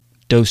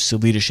Dose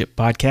of Leadership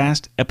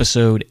Podcast,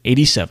 episode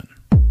 87.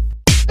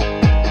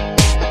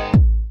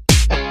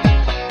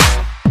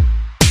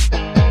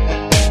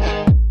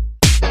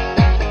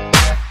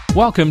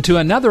 Welcome to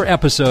another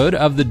episode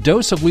of the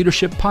Dose of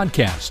Leadership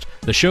Podcast,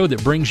 the show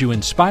that brings you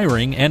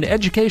inspiring and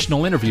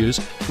educational interviews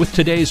with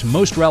today's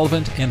most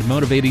relevant and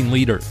motivating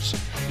leaders.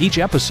 Each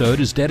episode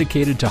is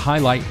dedicated to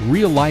highlight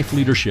real-life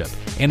leadership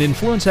and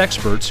influence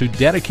experts who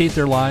dedicate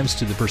their lives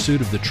to the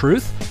pursuit of the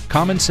truth,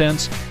 common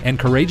sense, and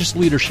courageous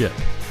leadership.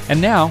 And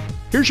now,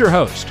 here's your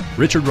host,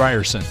 Richard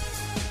Ryerson.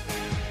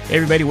 Hey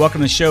everybody, welcome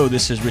to the show.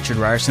 This is Richard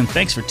Ryerson.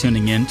 Thanks for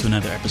tuning in to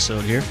another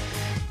episode here.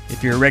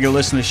 If you're a regular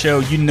listener to the show,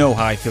 you know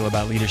how I feel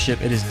about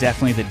leadership. It is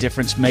definitely the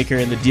difference maker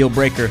and the deal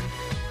breaker.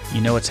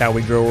 You know it's how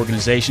we grow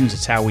organizations,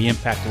 it's how we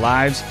impact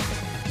lives,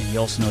 and you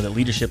also know that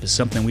leadership is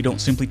something we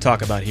don't simply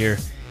talk about here.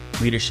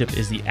 Leadership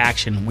is the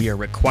action we are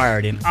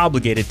required and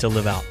obligated to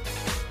live out.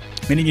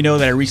 Many of you know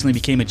that I recently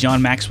became a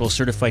John Maxwell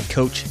certified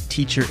coach,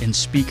 teacher, and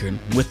speaker. And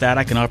with that,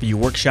 I can offer you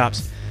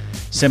workshops,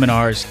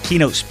 seminars,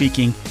 keynote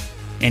speaking,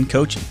 and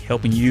coaching,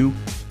 helping you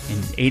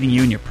and aiding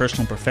you in your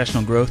personal and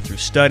professional growth through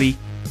study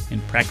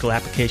and practical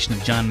application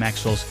of John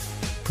Maxwell's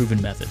proven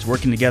methods.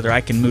 Working together,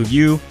 I can move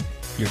you,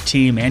 your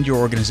team, and your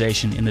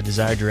organization in the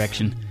desired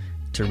direction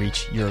to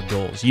reach your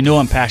goals. You know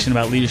I'm passionate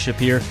about leadership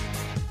here.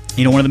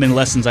 You know, one of the many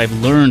lessons I've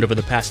learned over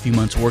the past few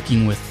months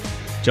working with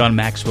John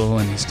Maxwell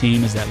and his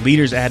team is that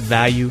leaders add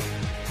value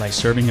by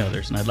serving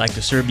others. And I'd like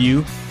to serve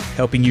you,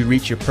 helping you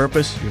reach your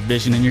purpose, your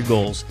vision, and your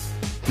goals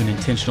through an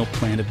intentional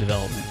plan of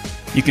development.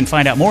 You can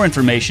find out more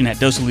information at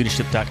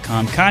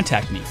doseofleadership.com.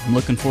 Contact me. I'm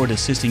looking forward to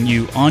assisting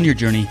you on your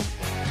journey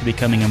to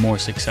becoming a more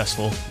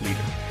successful leader.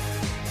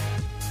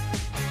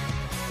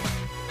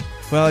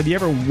 Well, have you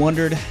ever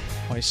wondered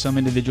why some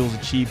individuals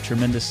achieve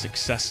tremendous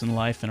success in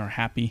life and are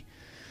happy,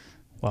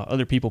 while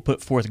other people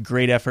put forth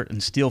great effort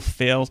and still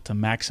fail to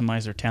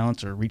maximize their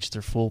talents or reach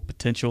their full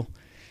potential?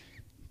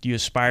 Do you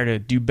aspire to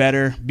do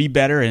better, be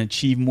better, and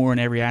achieve more in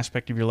every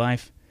aspect of your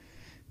life?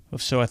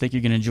 If so, I think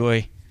you're going to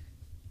enjoy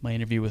my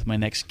interview with my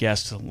next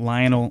guest,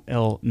 Lionel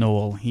L.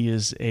 Nowell. He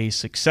is a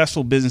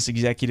successful business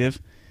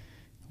executive.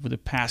 Over the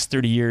past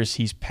 30 years,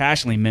 he's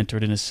passionately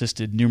mentored and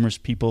assisted numerous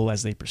people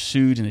as they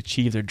pursued and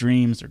achieved their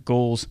dreams, their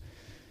goals,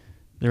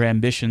 their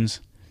ambitions.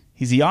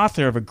 He's the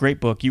author of a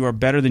great book, You Are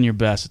Better Than Your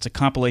Best. It's a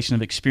compilation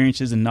of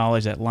experiences and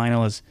knowledge that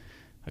Lionel has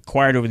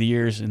acquired over the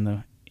years.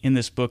 In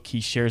this book,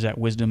 he shares that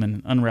wisdom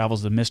and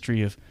unravels the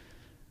mystery of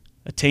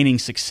attaining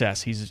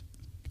success. He's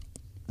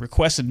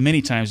requested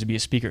many times to be a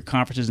speaker at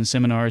conferences and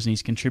seminars, and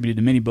he's contributed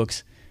to many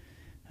books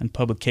and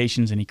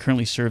publications, and he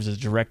currently serves as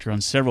director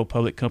on several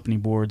public company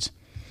boards.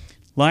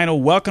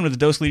 Lionel, welcome to the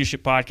Dose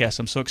Leadership Podcast.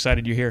 I'm so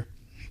excited you're here.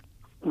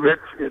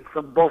 Rich, it's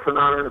both an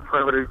honor and a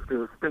privilege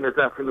to spend this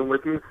afternoon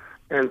with you,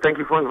 and thank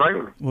you for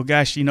inviting me. Well,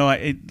 gosh, you know,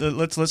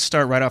 let's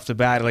start right off the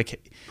bat.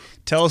 Like,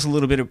 tell us a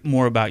little bit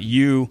more about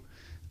you,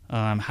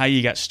 how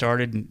you got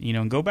started,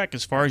 and go back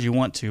as far as you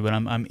want to. But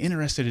I'm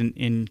interested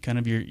in kind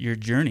of your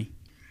journey.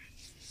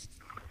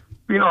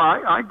 You know,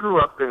 I grew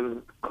up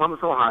in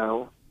Columbus,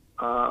 Ohio,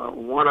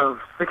 one of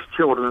 6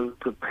 children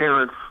to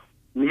parents,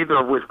 neither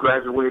of which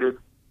graduated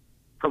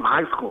from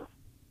high school.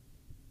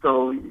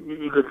 So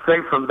you could say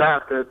from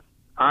that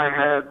I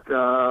had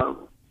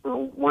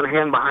one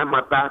hand behind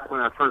my back when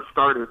I first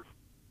started,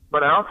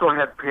 but I also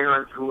had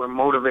parents who were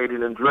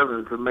motivated and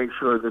driven to make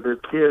sure that their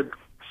kids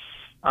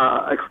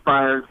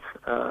aspired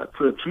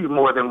to achieve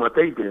more than what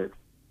they did.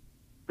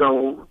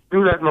 So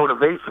through that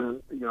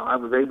motivation, I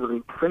was able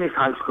to finish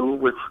high school,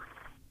 which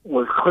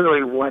was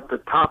clearly what the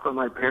top of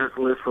my parents'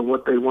 list for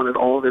what they wanted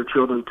all their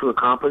children to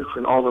accomplish,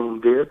 and all of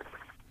them did.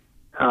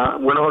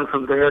 Went on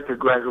from there to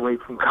graduate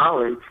from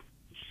college.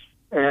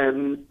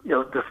 And,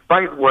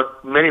 despite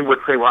what many would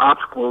say were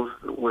obstacles,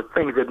 were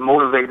things that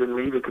motivated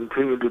me to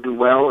continue to do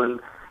well, and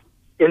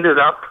ended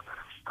up,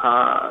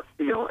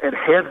 at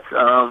heads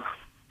of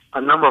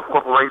a number of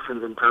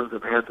corporations in terms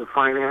of heads of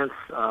finance,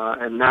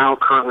 and now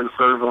currently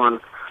serve on,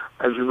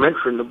 as you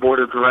mentioned, the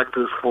board of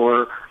directors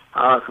for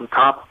some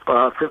top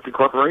 50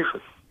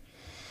 corporations.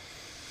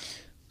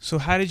 So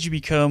how did you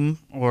become,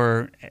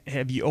 or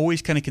have you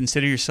always kind of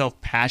considered yourself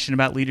passionate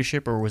about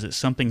leadership, or was it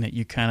something that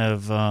you kind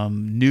of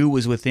knew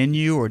was within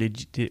you, or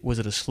was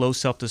it a slow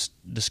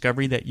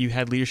self-discovery that you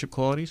had leadership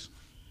qualities?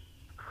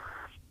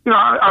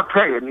 I'll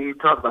tell you, and you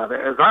talk about it.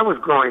 As I was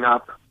growing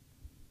up,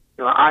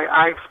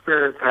 I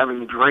experienced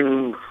having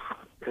dreams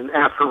and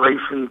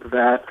aspirations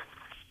that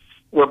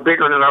were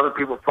bigger than other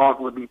people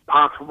thought would be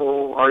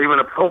possible or even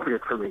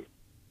appropriate for me.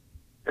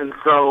 And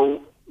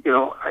so,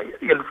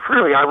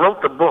 I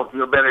wrote the book,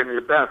 You're Better Than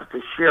Your Best,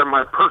 to share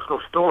my personal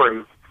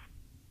story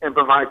and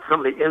provide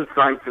some of the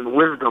insights and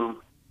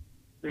wisdom,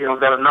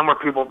 that a number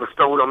of people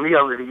bestowed on me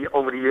over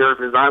the years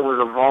as I was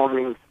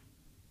evolving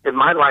in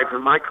my life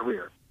and my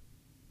career.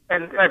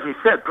 And as you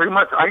said, pretty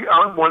much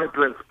I wanted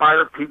to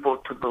inspire people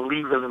to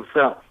believe in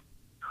themselves.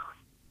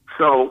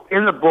 So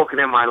in the book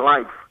and in my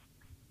life,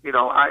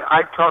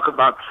 I talk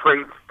about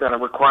traits that are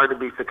required to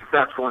be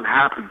successful and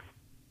happy.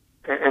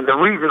 And the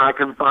reason I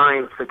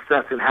combine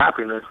success and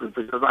happiness is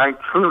because I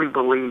truly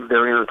believe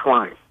they're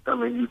intertwined. I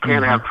mean, you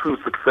can't have true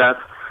success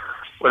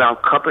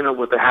without coupling it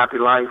with a happy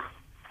life.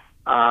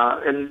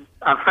 And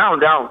I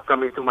found out, I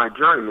mean, through my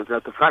journey, is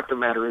that the fact of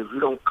the matter is you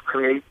don't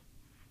create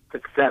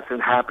success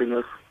and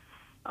happiness,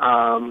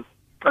 or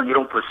you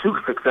don't pursue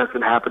success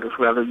and happiness,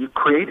 rather you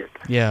create it.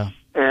 Yeah.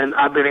 And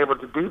I've been able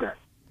to do that.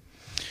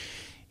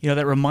 You know,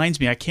 that reminds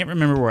me, I can't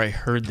remember where I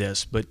heard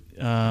this, but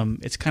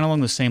it's kind of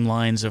along the same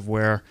lines of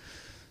where,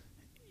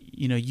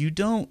 you know, you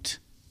don't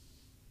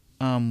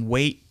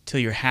wait till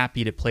you're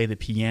happy to play the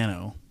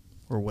piano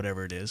or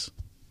whatever it is.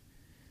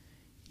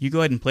 You go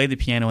ahead and play the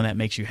piano and that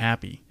makes you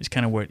happy. It's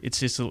kind of where, it's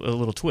just a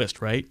little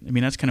twist, right? I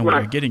mean, that's kind of what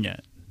you're getting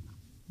at.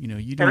 You know,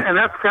 you don't... And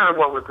that's kind of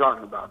what we're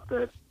talking about.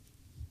 That,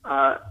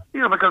 you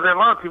know, because there are a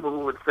lot of people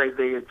who would say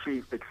they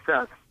achieve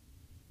success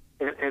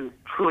and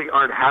truly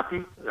aren't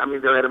happy. I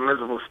mean, they're at a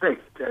miserable state.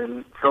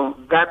 And so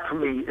that, to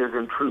me,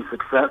 isn't true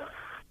success.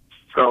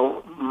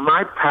 So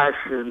my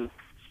passion,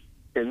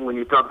 and when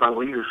you talk about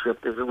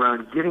leadership, is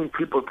around getting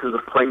people to the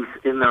place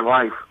in their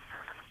life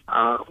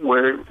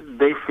where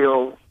they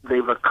feel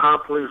they've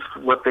accomplished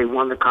what they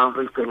want to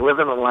accomplish, they're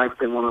living a life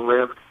they want to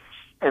live,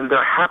 and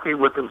they're happy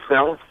with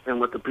themselves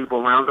and with the people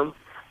around them.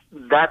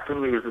 That, to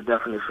me, is the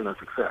definition of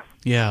success.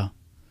 Yeah.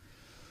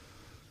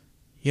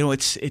 You know,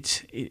 it's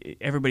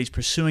everybody's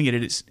pursuing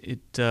it.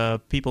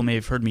 People may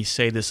have heard me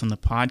say this on the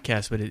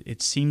podcast, but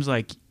it seems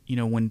like, you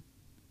know, when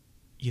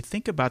you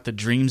think about the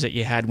dreams that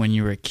you had when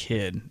you were a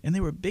kid, and they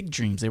were big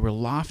dreams, they were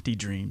lofty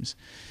dreams,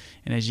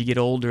 and as you get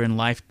older and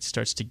life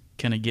starts to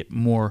kind of get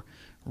more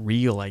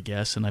real, I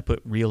guess, and I put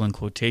real in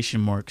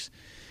quotation marks,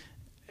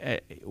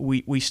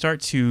 we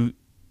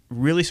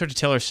really start to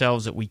tell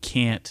ourselves that we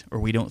can't,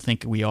 or we don't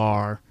think we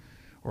are,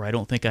 or I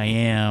don't think I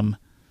am,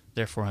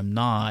 therefore I'm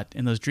not,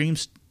 and those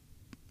dreams,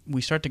 we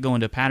start to go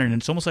into a pattern,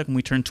 and it's almost like when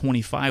we turn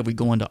 25, we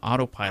go into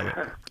autopilot.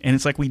 And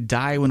it's like we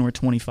die when we're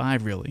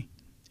 25, really.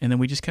 And then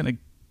we just kind of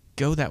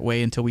go that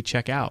way until we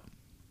check out.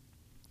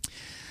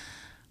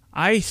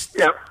 And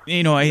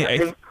you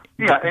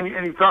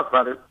talk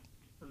about it,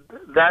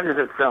 that in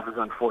itself is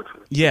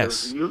unfortunate.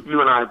 Yes. You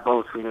and I have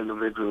both seen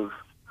individuals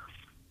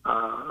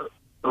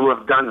who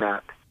have done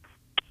that.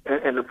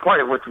 And the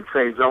point of what you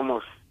say is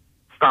almost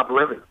stop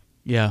living.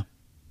 Yeah.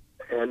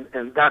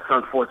 And that's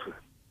unfortunate.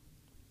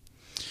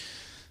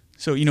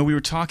 So, you know, we were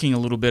talking a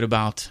little bit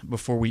about,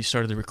 before we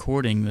started the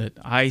recording, that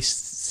I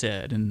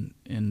said, and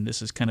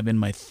this has kind of been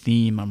my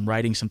theme, I'm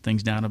writing some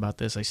things down about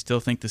this, I still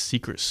think the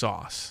secret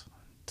sauce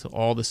to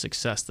all the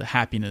success, the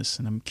happiness,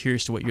 and I'm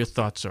curious to what your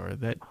thoughts are,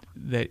 that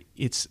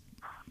it's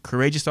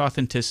courageous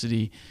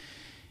authenticity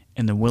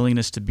and the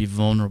willingness to be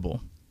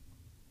vulnerable.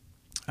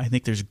 I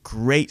think there's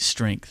great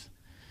strength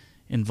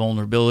in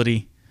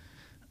vulnerability.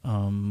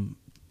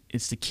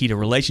 It's the key to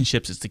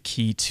relationships. It's the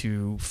key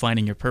to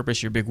finding your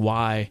purpose, your big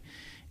why.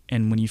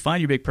 And when you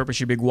find your big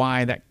purpose, your big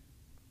why, that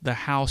the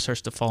how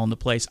starts to fall into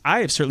place. I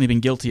have certainly been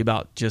guilty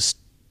about just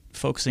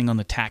focusing on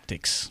the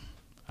tactics.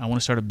 I want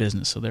to start a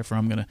business, so therefore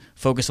I'm going to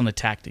focus on the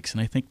tactics.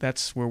 And I think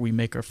that's where we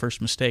make our first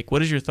mistake.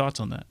 What is your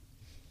thoughts on that?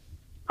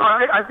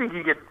 I think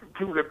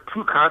people get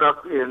too caught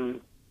up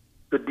in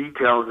the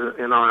details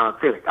and aren't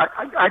authentic.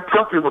 I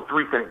tell people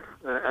three things.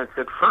 I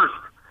said, first,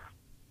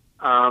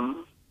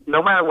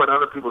 no matter what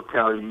other people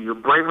tell you, you're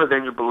braver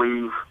than you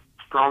believe,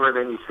 stronger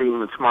than you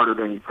seem, and smarter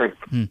than you think.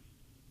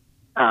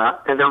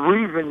 And the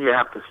reason you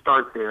have to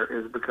start there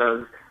is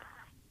because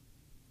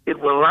it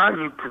will allow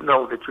you to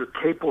know that you're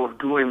capable of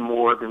doing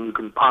more than you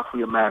can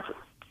possibly imagine.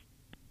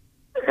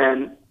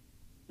 And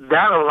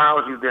that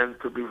allows you then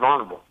to be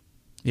vulnerable.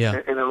 Yeah.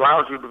 And it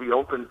allows you to be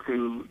open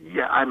to,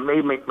 I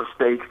may make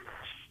mistakes.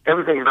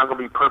 Everything is not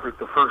going to be perfect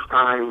the first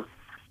time,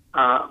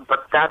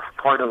 but that's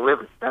part of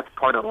living. That's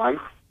part of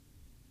life.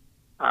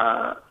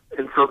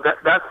 And so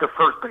that's the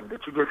first thing,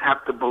 that you just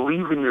have to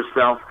believe in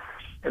yourself.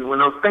 And when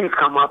those things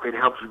come up, it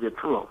helps you get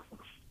through them.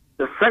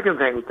 The second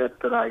thing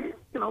that I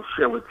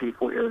share with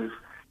people is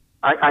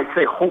I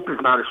say hope is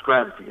not a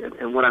strategy.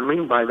 And what I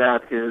mean by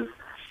that is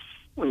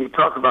when you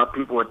talk about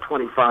people at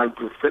 25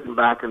 just sitting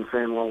back and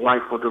saying, well,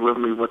 life will deliver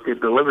me what it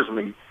delivers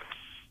me,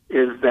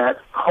 is that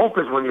hope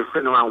is when you're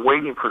sitting around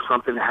waiting for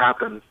something to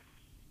happen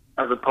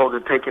as opposed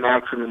to taking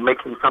action and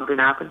making something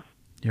happen.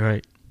 You're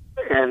right.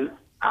 And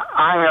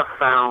I have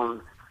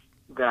found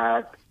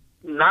that,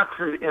 not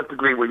to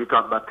integrate where you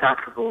talk about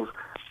tacticals,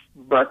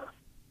 but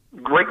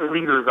great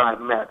leaders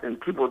I've met and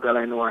people that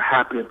I know are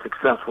happy and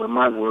successful, in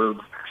my words,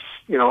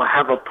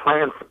 have a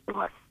plan for their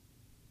life.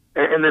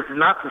 And this is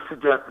not to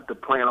suggest that the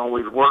plan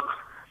always works,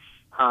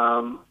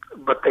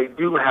 but they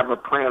do have a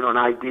plan or an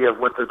idea of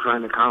what they're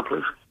trying to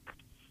accomplish.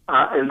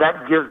 And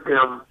that gives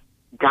them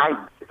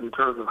guidance in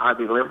terms of how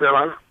they live their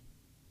life,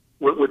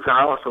 which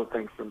I also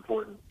think is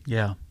important.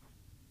 Yeah.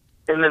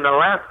 And then the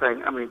last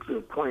thing, to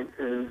the point,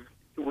 is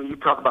when you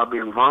talk about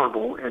being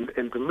vulnerable, and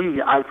to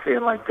me, I say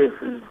it like this,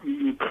 is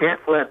you can't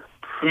let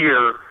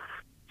fear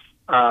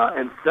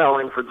and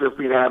selling for just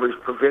being average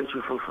prevent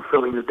you from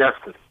fulfilling your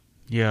destiny.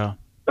 Yeah.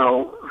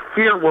 So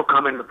fear will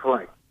come into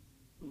play.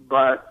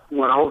 But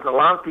what holds a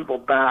lot of people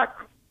back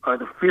are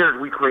the fears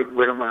we create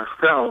within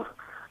ourselves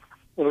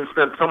when we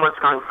spend so much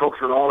time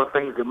focusing on all the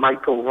things that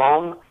might go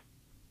wrong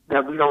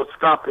that we don't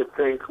stop to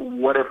think,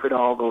 what if it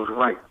all goes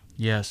right?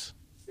 Yes.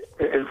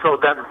 And so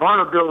that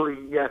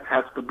vulnerability, yes,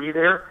 has to be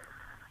there,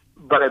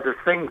 but at the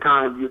same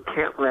time, you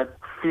can't let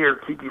fear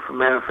keep you from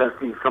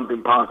manifesting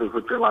something positive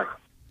with your life.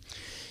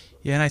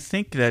 Yeah, and I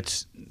think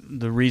that's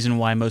the reason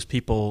why most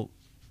people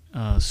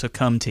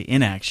succumb to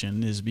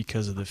inaction is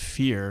because of the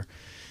fear.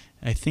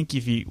 I think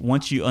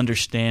once you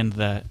understand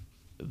that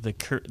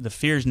the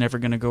fear is never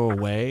going to go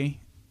away,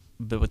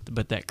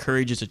 but that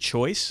courage is a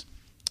choice,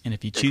 and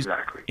if you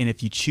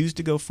choose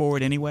to go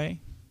forward anyway,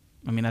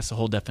 I mean that's the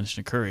whole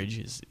definition of courage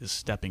is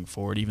stepping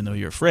forward even though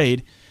you're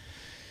afraid.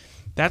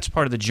 That's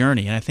part of the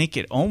journey, and I think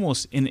it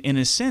almost, in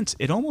a sense,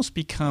 it almost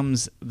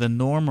becomes the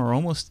norm, or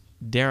almost,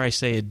 dare I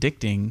say,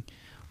 addicting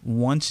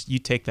once you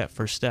take that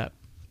first step.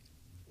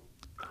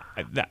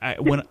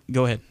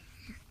 Go ahead.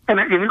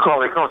 And you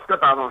call it step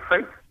out on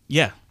faith.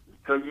 Yeah.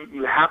 So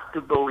you have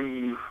to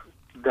believe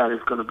that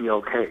it's going to be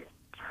okay.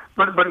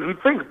 But if you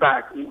think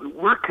back,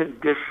 we're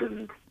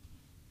conditioned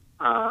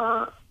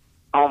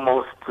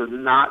almost to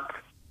not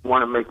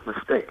want to make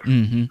mistakes.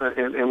 Mm-hmm.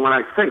 And when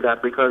I say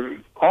that, because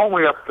all the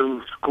way up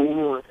through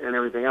school and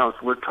everything else,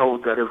 we're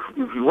told that if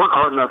you work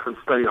hard enough and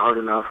study hard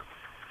enough,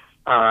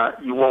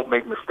 you won't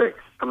make mistakes.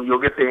 I mean,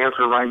 you'll get the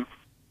answer right.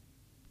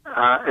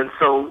 And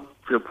so,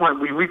 to the point,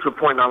 we reach a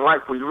point in our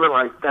life where you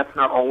realize that's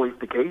not always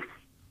the case.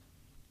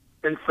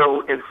 And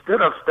so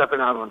instead of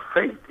stepping out on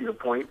faith, to your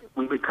point,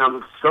 we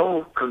become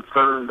so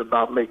concerned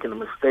about making a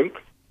mistake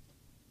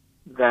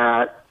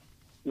that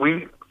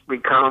we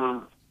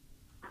become,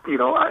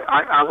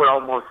 I would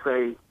almost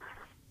say,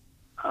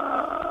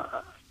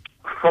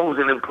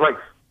 frozen in place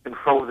and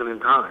frozen in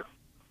time.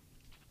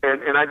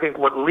 And I think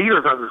what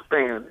leaders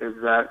understand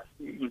is that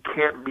you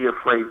can't be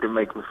afraid to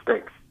make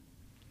mistakes.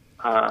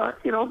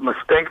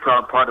 Mistakes are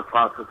a part of the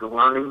process of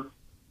learning.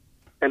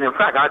 And in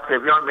fact, I'd say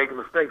if you aren't making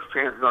mistakes,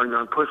 chances are you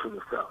aren't pushing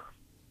yourself.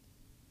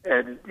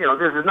 And,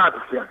 this is not the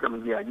fact. I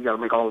mean, you got to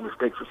make all the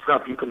mistakes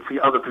yourself. You can see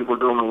other people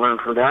doing and learn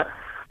from that.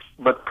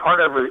 But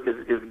part of it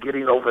is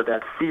getting over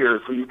that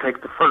fear. So you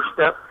take the first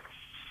step,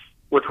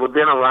 which will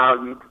then allow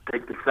you to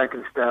take the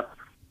second step,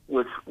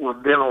 which will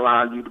then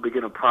allow you to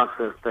begin a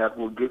process that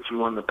will get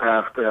you on the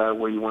path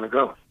where you want to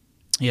go.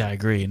 Yeah, I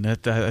agree. And I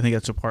think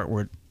that's a part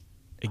where,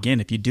 again,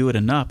 if you do it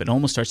enough, it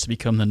almost starts to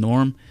become the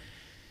norm,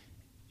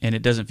 and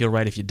it doesn't feel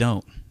right if you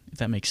don't, if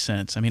that makes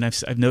sense. I mean,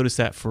 I've noticed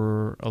that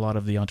for a lot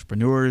of the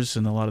entrepreneurs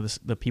and a lot of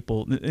the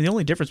people. The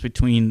only difference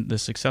between the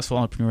successful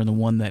entrepreneur and the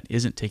one that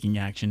isn't taking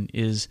action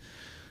is,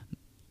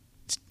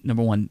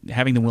 number one,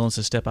 having the willingness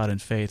to step out in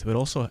faith, but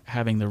also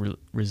having the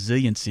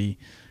resiliency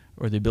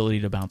or the ability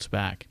to bounce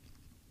back.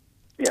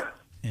 Yeah.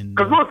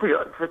 Because most of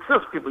the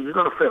successful people, you're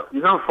going to fail.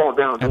 You're going to fall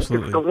down.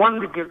 Absolutely. It's the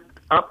ones that get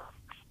up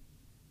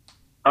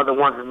are the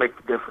ones that make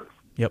the difference.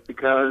 Yep.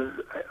 Because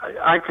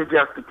I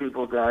suggest to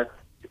people that,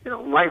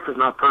 life is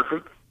not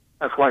perfect.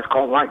 That's why it's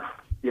called life.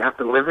 You have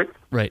to live it.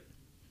 Right.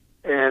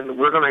 And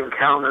we're going to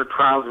encounter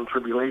trials and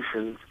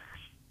tribulations.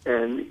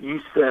 And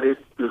you said it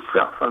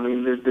yourself. I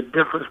mean, the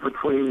difference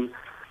between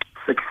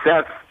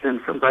success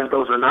and sometimes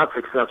those who are not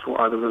successful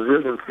are the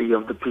resiliency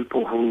of the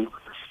people who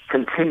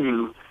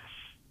continue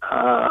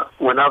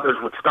when others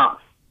would stop.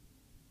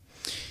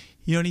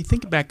 And you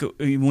think back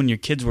when your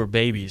kids were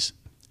babies,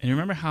 and you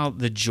remember how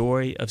the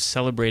joy of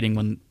celebrating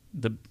when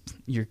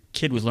your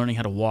kid was learning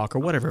how to walk or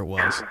whatever it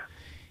was,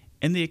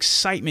 and the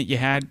excitement you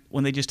had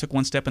when they just took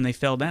one step and they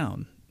fell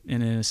down.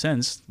 And in a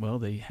sense, well,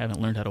 they haven't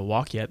learned how to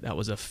walk yet. That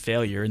was a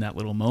failure in that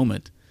little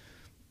moment.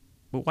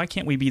 But why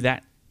can't we be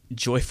that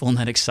joyful and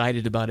that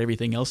excited about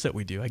everything else that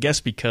we do? I guess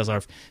because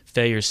our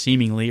failures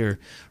seemingly, or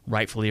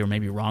rightfully, or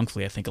maybe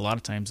wrongfully, I think a lot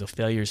of times the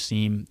failures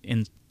seem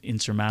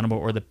insurmountable,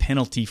 or the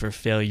penalty for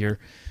failure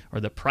or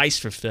the price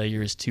for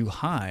failure is too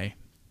high.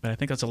 But I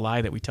think that's a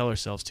lie that we tell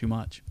ourselves too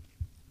much.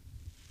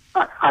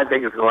 I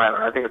think it's the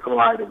latter. I think it's a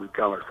lie that we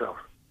tell ourselves.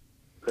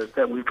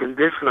 That we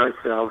condition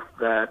ourselves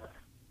that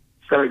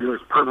failure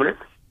is permanent.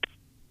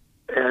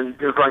 And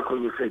just like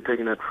when you say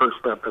taking that first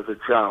step as a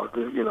child,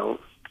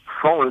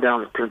 falling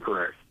down is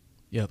temporary.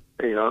 Yep.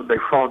 They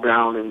fall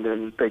down and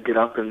then they get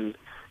up and,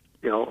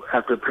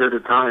 after a period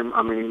of time,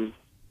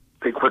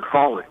 they quit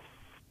falling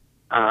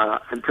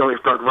until they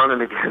start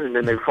running again and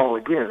then they fall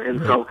again.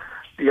 And so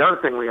the other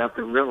thing we have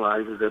to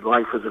realize is that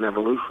life is an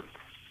evolution,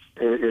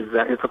 is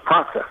that it's a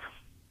process.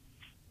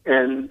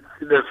 And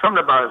there's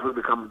something about as we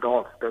become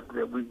adults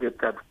that we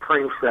get that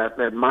frame set,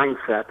 that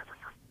mindset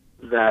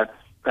that,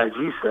 as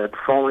you said,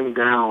 falling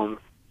down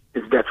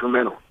is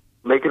detrimental.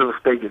 Making a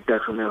mistake is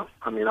detrimental.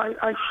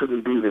 I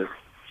shouldn't do this.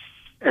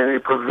 And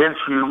it prevents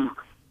you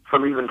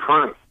from even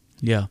trying.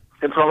 Yeah.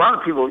 And so a lot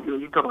of people,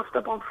 you talk about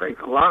step on faith,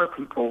 a lot of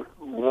people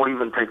won't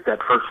even take that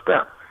first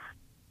step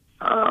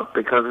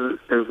because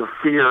there's a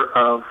fear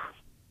of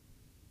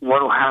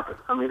what will happen.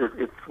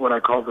 It's what I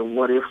call the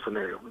what-if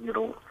scenario.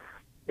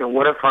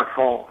 What if I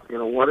fall?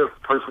 What if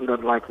the person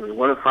doesn't like me?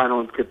 What if I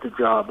don't get the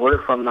job? What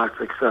if I'm not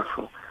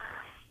successful?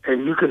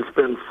 And you can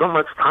spend so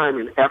much time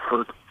and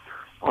effort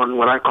on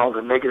what I call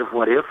the negative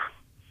what if,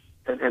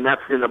 and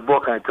that's in the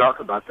book I talk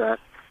about that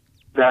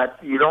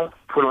you don't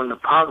put on the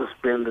positive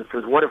spin that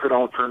says, what if it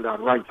all turned out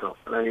right, though?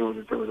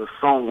 And there was a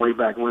song way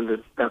back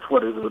when that's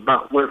what it was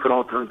about. What if it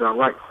all turns out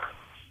right?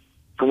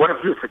 So what if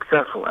you're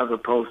successful as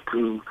opposed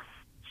to,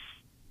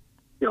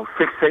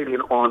 fixating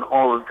on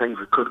all of the things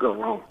that could go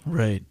wrong?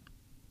 Right.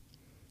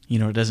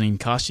 It doesn't even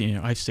cost you.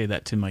 I say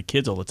that to my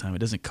kids all the time. It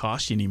doesn't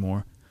cost you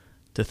anymore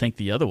to think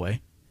the other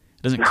way.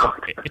 It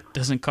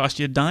doesn't cost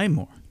you a dime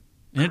more.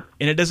 And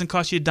it doesn't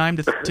cost you a dime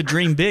to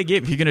dream big.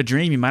 If you're going to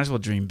dream, you might as well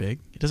dream big.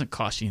 It doesn't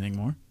cost you anything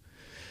more.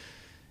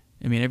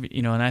 I mean,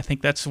 and I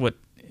think that's what,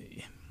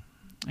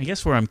 I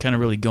guess where I'm kind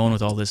of really going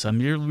with all this. I'm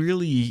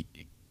really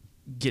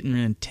getting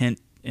intent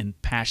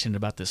and passionate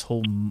about this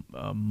whole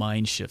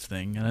mind shift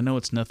thing. And I know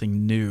it's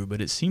nothing new,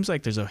 but it seems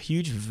like there's a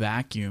huge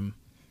vacuum,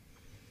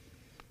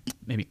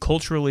 maybe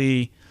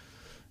culturally,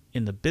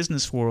 in the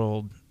business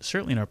world,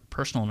 certainly in our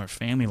personal and our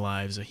family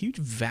lives, a huge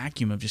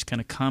vacuum of just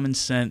kind of common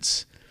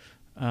sense.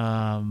 We're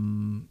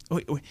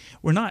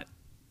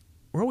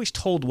always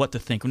told what to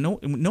think. No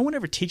one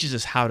ever teaches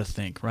us how to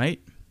think,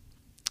 right?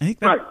 I think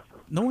that right.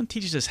 No one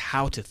teaches us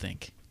how to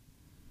think.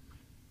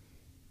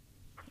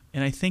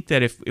 And I think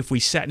that if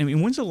we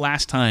when's the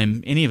last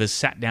time any of us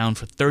sat down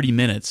for 30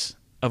 minutes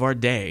of our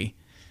day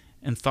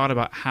and thought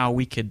about how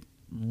we could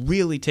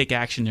really take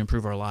action to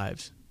improve our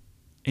lives?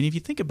 And if you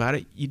think about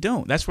it, you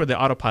don't. That's where the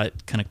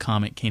autopilot kind of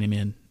comment came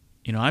in.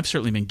 I've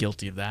certainly been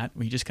guilty of that,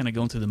 where you're just kind of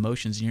going through the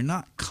motions and you're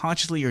not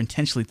consciously or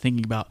intentionally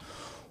thinking about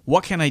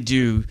what can I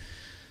do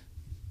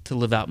to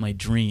live out my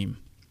dream.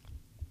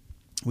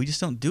 We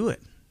just don't do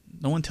it.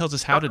 No one tells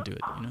us how to do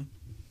it,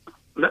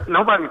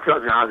 Nobody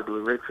tells you how to do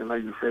it, Rich. And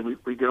like you said,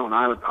 we get on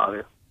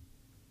autopilot.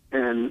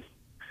 And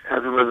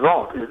as a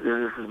result, this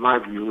is my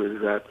view,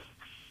 is that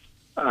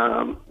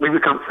we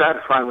become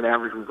satisfied with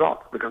average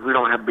results because we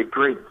don't have big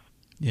dreams.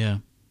 Yeah.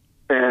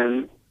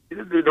 And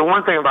the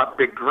one thing about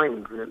big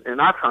dreams,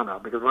 and I found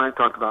out because when I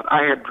talked about,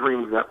 I had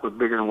dreams that were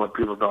bigger than what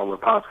people thought were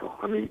possible.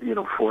 I mean,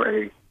 for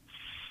a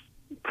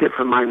kid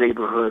from my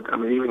neighborhood,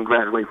 even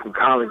graduating from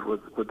college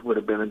would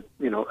have been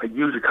a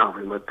huge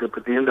accomplishment.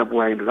 But to end up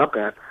where I ended up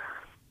at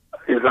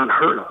is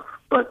unheard of.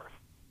 But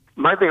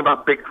my thing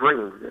about big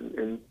dreams,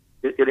 and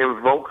it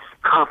invokes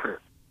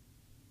confidence.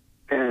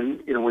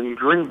 And when you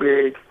dream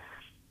big,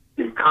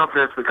 your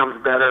confidence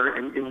becomes better,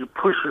 and you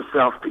push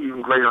yourself to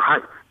even greater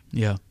heights.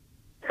 Yeah.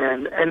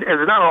 And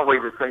it's not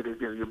always to say that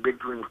your big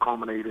dreams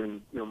culminate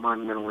in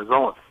monumental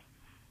results.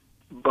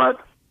 But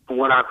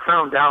what I've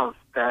found out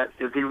that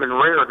is even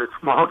rare that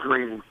small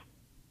dreams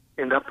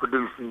end up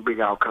producing big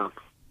outcomes.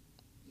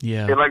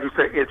 Yeah. And like you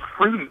say, it's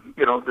free.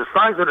 The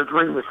size of the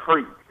dream is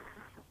free.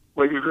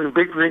 Whether you dream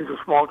big dreams or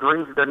small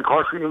dreams, it doesn't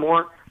cost you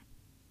anymore.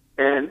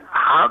 And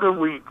how do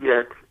we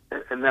get,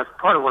 and that's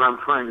part of what I'm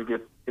trying to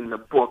get in the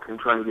book and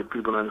trying to get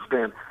people to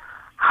understand,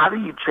 how do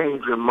you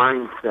change your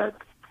mindset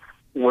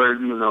where,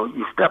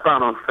 you step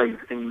out on faith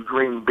and you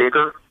dream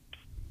bigger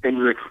and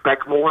you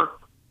expect more?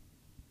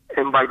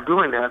 And by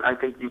doing that, I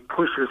think you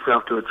push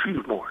yourself to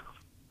achieve more.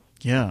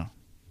 Yeah.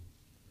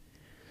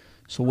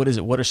 So what is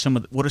it? What are some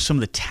of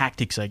the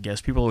tactics, I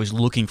guess? People are always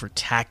looking for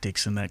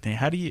tactics in that thing.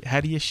 How do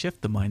you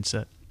shift the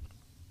mindset?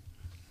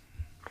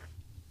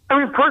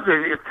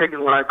 Personally, it's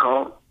taking what I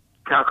call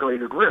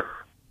calculated risk.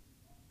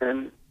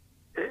 And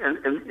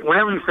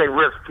whenever you say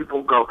risk,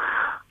 people go,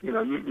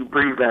 you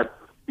breathe that,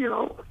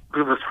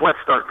 people's sweat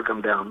starts to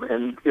come down.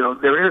 And,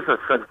 there is a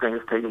such thing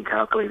as taking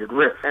calculated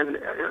risk. And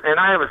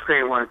I have a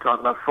saying when I talk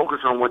about focus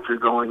on what you're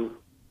going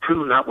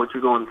to, not what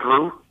you're going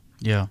through.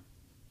 Yeah.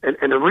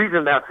 And the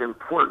reason that's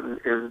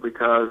important is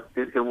because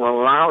it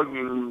will allow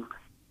you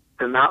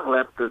to not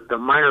let the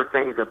minor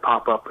things that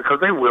pop up, because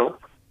they will.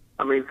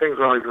 Things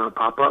are always going to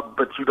pop up,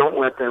 but you don't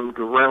let them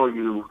derail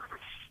you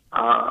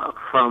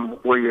from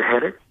where you're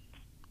headed.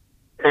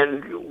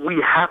 And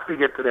we have to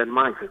get to that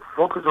mindset.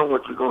 Focus on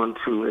what you're going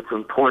to. It's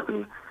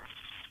important.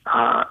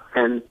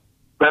 And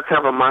let's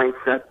have a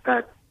mindset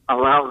that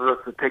allows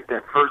us to take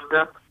that first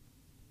step.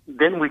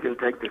 Then we can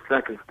take the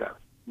second step.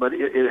 But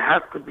it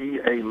has to be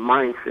a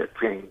mindset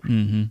change.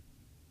 Mm-hmm.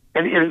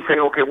 And you say,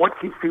 okay, what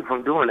keeps people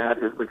from doing that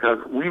is because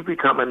we've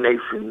become a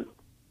nation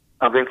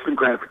of instant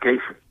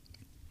gratification.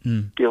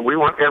 Mm. We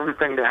want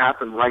everything to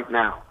happen right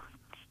now.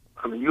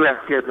 You have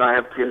kids, I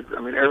have kids.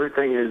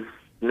 Everything is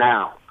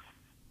now.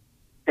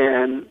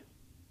 And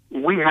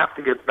we have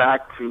to get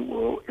back to,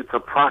 well, it's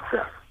a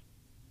process.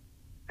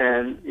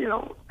 And,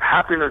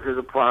 happiness is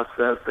a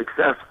process.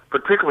 Success,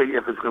 particularly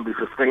if it's going to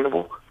be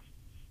sustainable,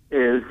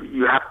 is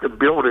you have to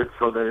build it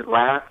so that it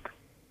lasts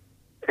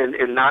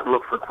and not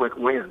look for quick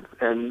wins.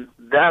 And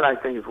that, I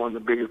think, is one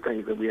of the biggest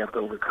things that we have to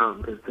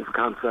overcome, is this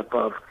concept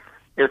of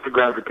instant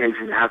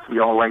gratification. It has to be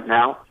all right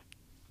now.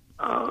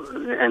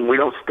 And we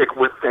don't stick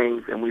with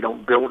things and we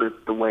don't build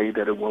it the way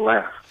that it will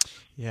last.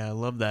 Yeah, I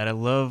love that. I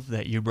love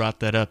that you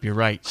brought that up. You're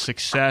right.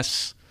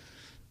 Success,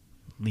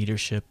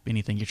 leadership,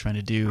 anything you're trying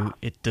to do,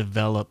 it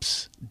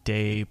develops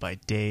day by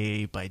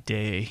day by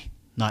day,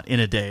 not in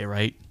a day,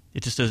 right?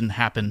 It just doesn't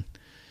happen.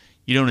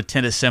 You don't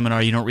attend a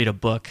seminar, you don't read a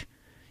book,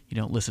 You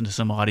don't listen to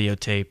some audio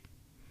tape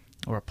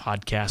or a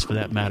podcast for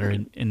that matter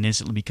and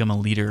instantly become a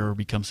leader or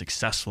become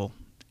successful.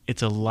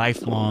 It's a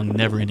lifelong,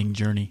 never-ending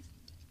journey.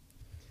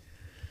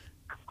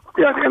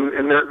 Yeah,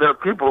 and there are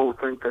people who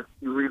think that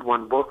you read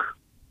one book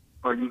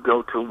or you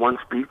go to one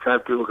speech, I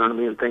have people come to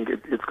me and think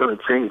it's going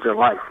to change their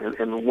life.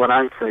 And what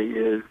I say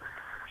is,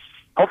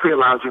 hopefully it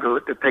allows you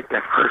to take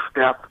that first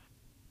step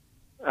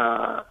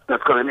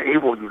that's going to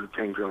enable you to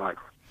change your life.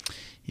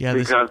 Yeah,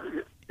 because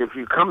if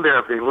you come there,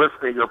 if they listen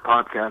to your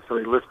podcast or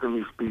they listen to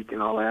me speak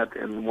and all that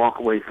and walk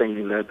away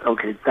thinking that,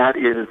 okay, that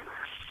is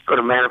going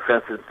to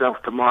manifest itself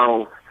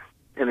tomorrow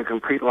in a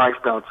complete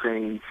lifestyle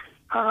change,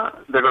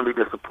 they're going to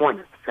be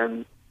disappointed.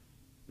 And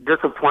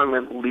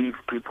disappointment leads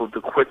people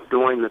to quit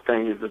doing the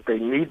things that they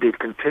need to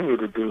continue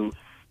to do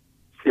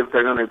if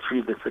they're going to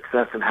achieve the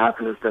success and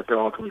happiness that they're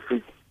ultimately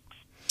seeking.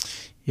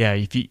 Yeah,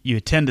 if you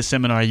attend a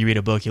seminar, you read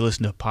a book, you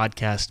listen to a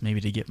podcast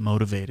maybe to get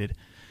motivated.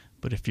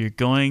 But if you're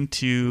going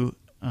to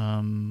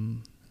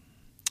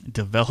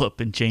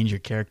develop and change your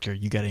character,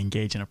 you got to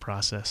engage in a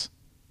process,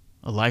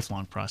 a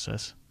lifelong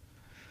process.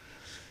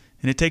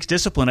 And it takes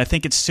discipline. I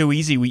think it's so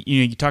easy.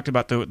 You talked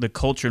about the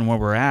culture and where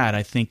we're at.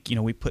 I think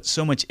we put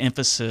so much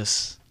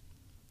emphasis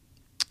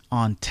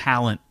on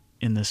talent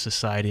in this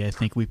society. I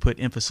think we put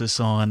emphasis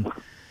on,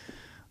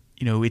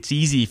 it's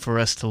easy for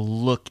us to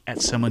look at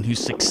someone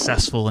who's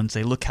successful and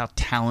say, look how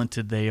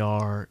talented they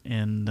are.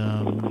 And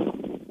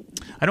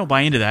I don't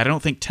buy into that. I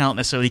don't think talent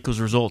necessarily equals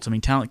results. I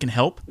mean, talent can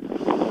help,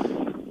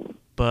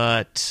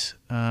 but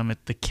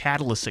the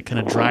catalyst that kind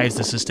of drives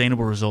the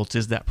sustainable results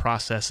is that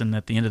process. And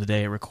at the end of the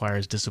day, it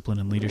requires discipline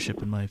and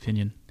leadership, in my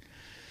opinion.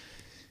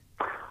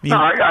 I'm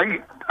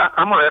going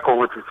to echo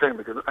what you're saying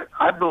because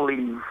I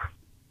believe,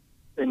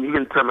 and you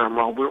can tell me I'm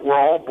wrong, we're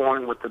all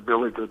born with the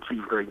ability to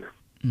achieve greatness.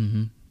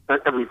 Mm-hmm.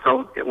 I mean,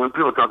 so when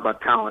people talk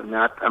about talent,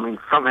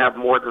 some have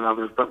more than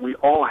others, but we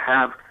all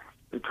have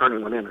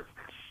returning within us.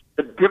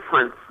 The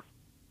difference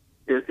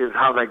is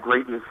how that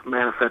greatness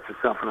manifests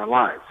itself in our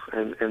lives.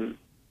 And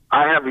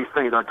I have these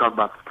things I talk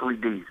about, the 3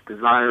 Ds: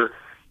 desire,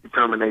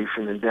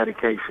 determination, and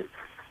dedication.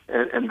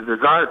 And the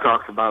desire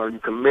talks about, are you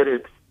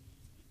committed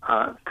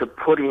to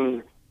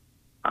putting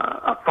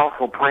a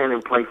thoughtful plan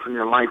in place in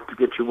your life to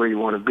get you where you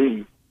want to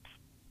be?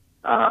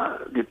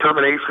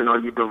 Determination, are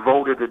you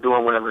devoted to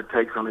doing whatever it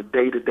takes on a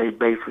day-to-day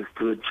basis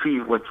to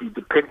achieve what you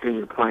depict in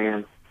your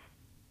plan?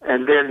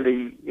 And then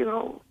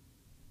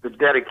the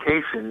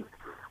dedication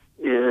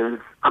is,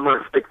 I'm going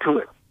to stick to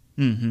it.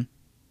 Mm-hmm.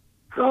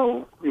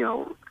 So,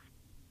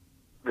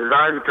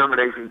 desire,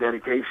 determination,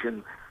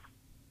 dedication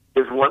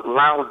is what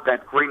allows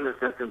that greatness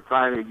that's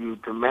inside of you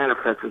to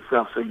manifest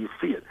itself so you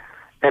see it.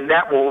 And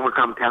that will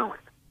overcome talent.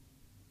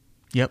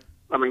 Yep.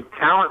 I mean,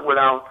 talent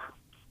without,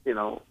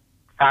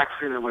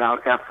 action and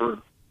without effort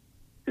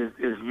is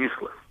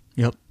useless.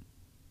 Yep.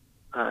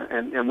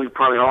 And we've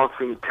probably all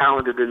seen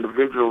talented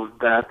individuals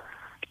that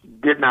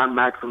did not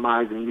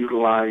maximize and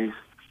utilize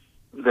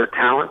their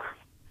talents.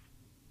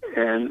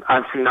 And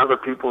I've seen other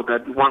people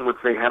that one would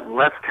say have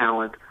less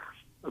talent,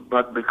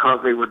 but because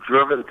they were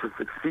driven to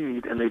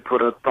succeed and they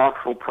put a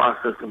thoughtful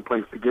process in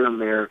place to get them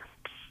there,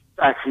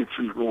 actually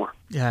achieve more.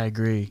 Yeah, I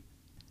agree.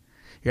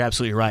 You're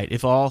absolutely right.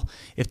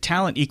 If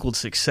talent equaled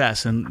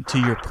success, and to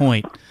your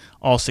point,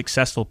 all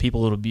successful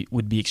people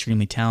would be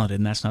extremely talented,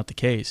 and that's not the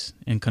case.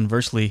 And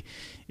conversely,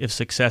 if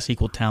success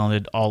equaled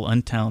talented, all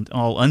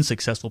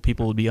unsuccessful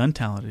people would be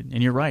untalented.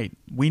 And you're right.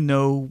 We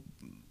know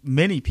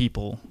many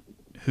people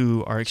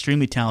who are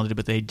extremely talented,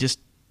 but they just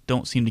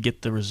don't seem to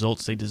get the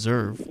results they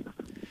deserve.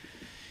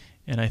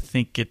 And I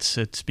think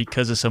it's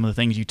because of some of the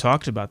things you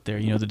talked about there.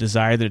 The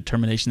desire, the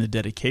determination, the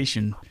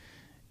dedication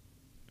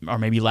are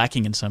maybe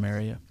lacking in some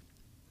area.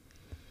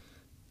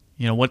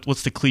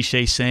 What's the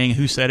cliche saying?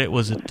 Who said it?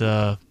 Was it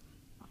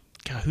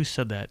who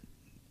said that?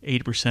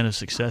 80% of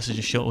success is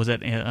just showing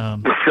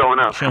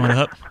up. Showing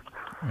up,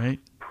 right?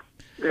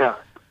 Yeah,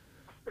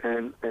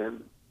 and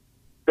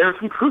there's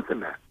some truth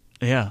in that.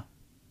 Yeah,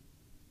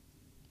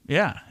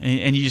 yeah,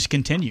 and you just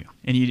continue,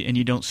 and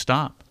you don't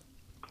stop.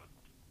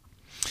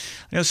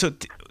 So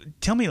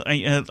tell me,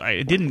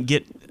 I didn't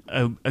get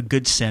a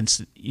good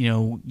sense.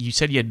 You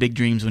said you had big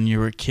dreams when you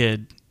were a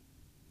kid.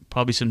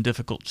 Probably some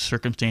difficult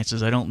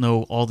circumstances. I don't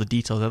know all the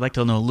details. I'd like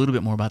to know a little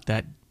bit more about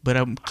that. But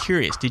I'm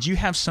curious, did you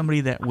have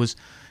somebody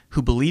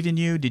who believed in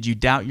you? Did you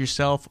doubt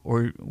yourself?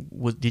 Or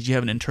did you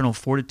have an internal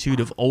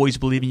fortitude of always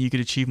believing you could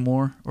achieve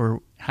more?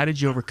 Or how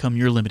did you overcome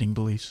your limiting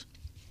beliefs?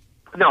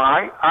 No,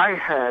 I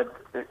had,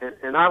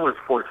 and I was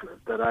fortunate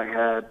that I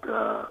had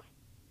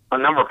a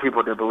number of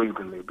people that believed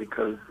in me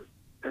because,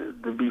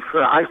 to be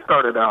fair, I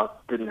started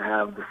out, didn't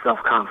have the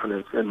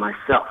self-confidence in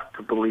myself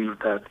to believe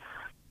that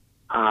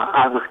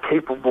I was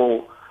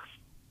capable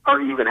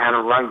or even had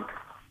a right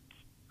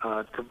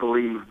to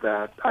believe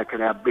that I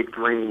could have big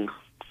dreams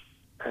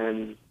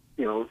and,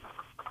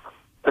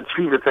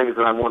 achieve the things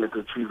that I wanted to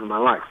achieve in my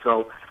life.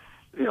 So,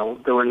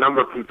 there were a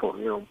number of people,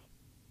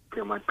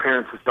 my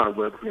parents to start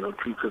with,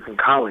 teachers and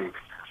colleagues.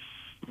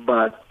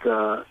 But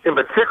in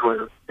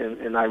particular,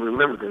 and I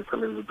remember this,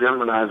 the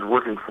gentleman I was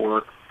working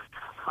for,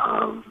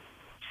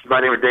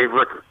 by the name of Dave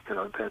Rickard,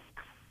 that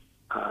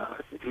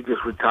he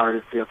just retired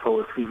as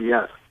CFO of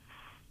CVS.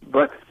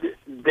 But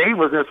Dave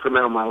was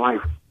instrumental in my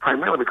life,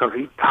 primarily because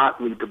he taught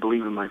me to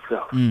believe in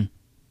myself and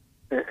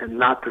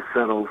not to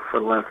settle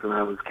for less than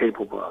I was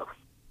capable of.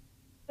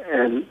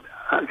 And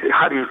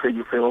how do you say?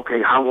 You say,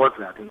 okay, how was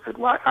that? And he said,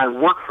 well, I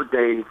worked for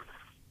Dave.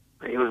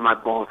 He was my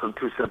boss on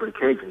 2 separate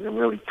occasions in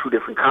really 2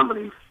 different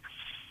companies.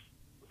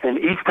 And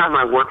each time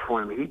I worked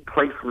for him, he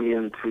placed me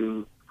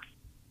into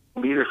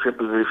leadership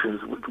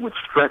positions which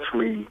stretched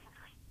me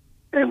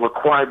and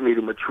required me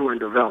to mature and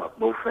develop,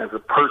 both as a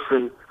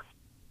person,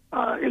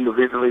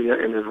 individually,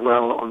 and as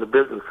well on the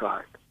business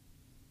side.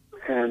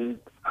 And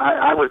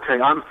I would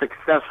say I'm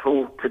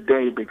successful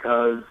today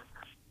because,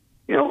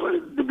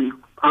 to be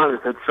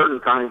honest, at certain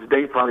times,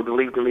 Dave probably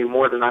believed in me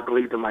more than I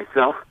believed in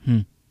myself.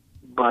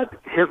 But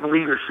his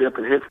leadership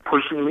and his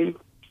pushing me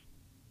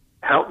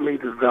helped me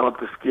develop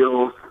the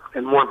skills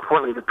and, more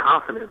importantly, the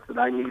confidence that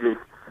I needed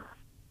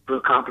to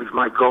accomplish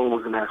my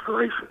goals and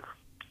aspirations.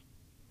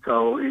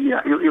 So,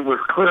 yeah, it was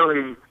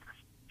clearly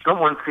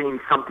someone seeing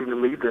something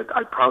in me that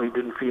I probably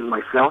didn't see in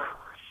myself,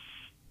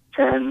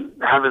 and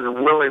having the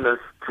willingness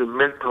to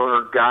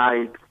mentor,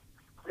 guide,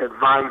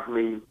 advise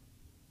me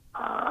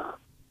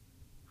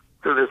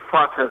through this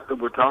process that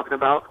we're talking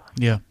about.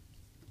 Yeah.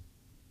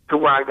 To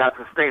where I got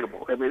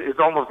sustainable. I mean, it's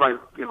almost like,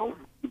 you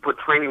put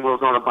training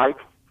wheels on a bike.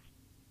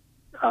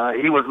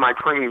 He was my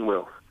training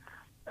wheels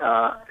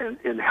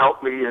and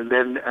helped me. And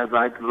then as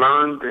I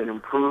learned and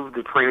improved,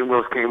 the training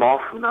wheels came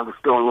off, and I was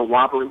still a little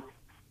wobbly.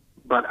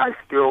 But I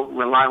still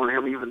rely on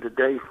him even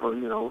today for,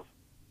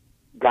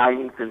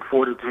 guidance and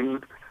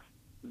fortitude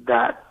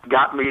that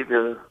got me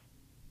to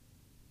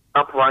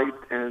upright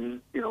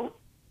and,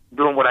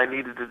 doing what I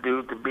needed to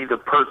do to be the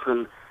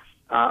person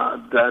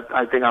that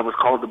I think I was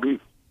called to be.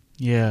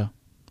 Yeah,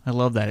 I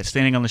love that. It's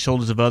standing on the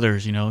shoulders of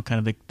others, kind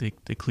of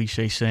the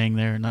cliche saying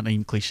there. Not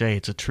even cliche,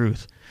 it's a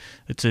truth.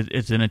 It's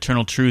an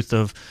eternal truth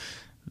of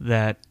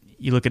that.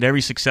 You look at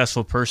every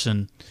successful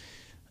person,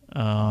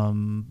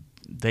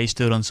 they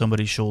stood on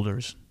somebody's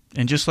shoulders.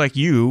 And just like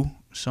you,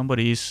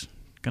 somebody's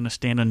going to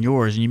stand on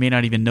yours, and you may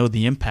not even know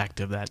the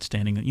impact of that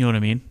standing, you know what I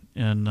mean?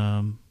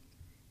 And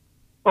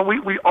well,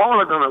 we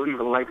all are going to leave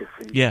a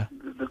legacy. Yeah.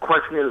 The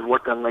question is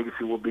what that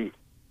legacy will be.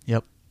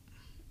 Yep.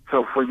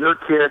 So for your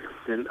kids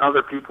and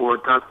other people who are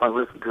touched by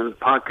listening to this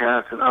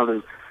podcast and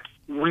others,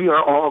 we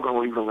are all going to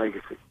leave a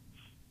legacy.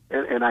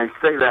 And I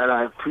say that,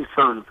 I have 2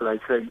 sons that I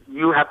say,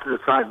 you have to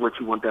decide what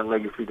you want that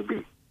legacy to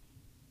be.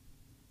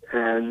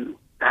 And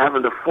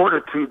having the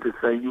fortitude to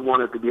say you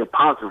want it to be a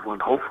positive one,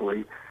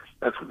 hopefully,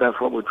 that's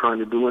what we're trying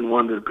to do, and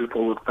one that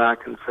people look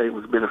back and say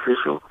was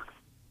beneficial.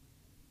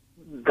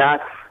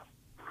 That's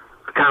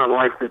the kind of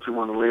life that you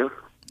want to live.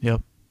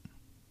 Yep.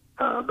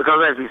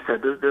 Because as you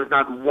said, there's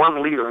not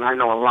one leader, and I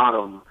know a lot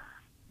of them,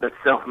 that's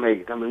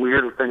self-made. I mean, we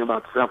hear the thing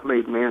about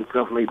self-made man,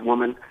 self-made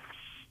woman.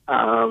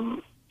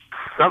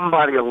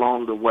 Somebody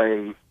along the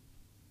way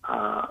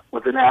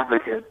was an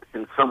advocate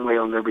in some way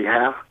on their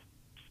behalf,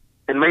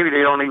 and maybe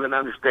they don't even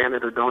understand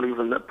it or don't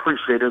even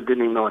appreciate it,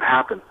 didn't even know it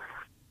happened.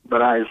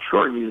 But I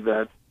assure you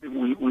that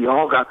we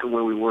all got to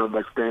where we were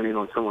by standing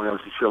on someone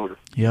else's shoulder.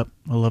 Yep,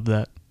 I love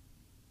that.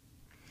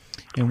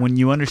 And when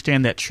you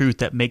understand that truth,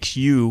 that makes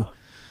you,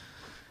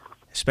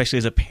 especially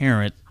as a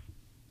parent,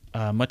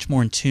 much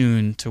more in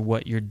tune to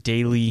what your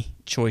daily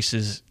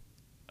choices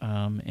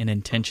and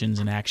intentions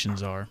and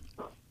actions are.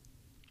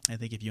 I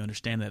think if you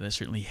understand that, that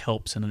certainly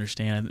helps and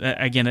understand.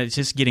 Again, it's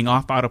just getting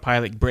off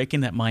autopilot,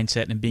 breaking that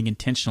mindset, and being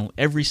intentional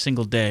every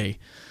single day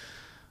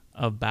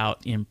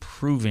about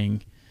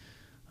improving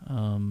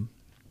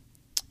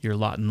your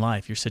lot in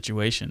life, your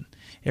situation.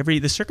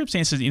 The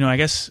circumstances, I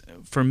guess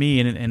for me,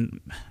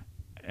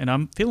 and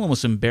I'm feeling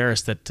almost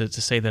embarrassed that to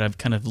say that I've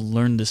kind of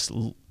learned this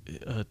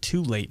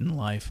too late in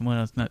life.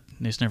 Well,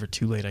 it's never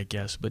too late, I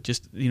guess, but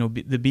just,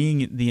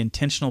 being the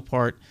intentional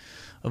part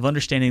of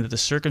understanding that the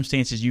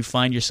circumstances you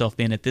find yourself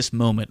in at this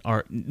moment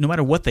are, no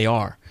matter what they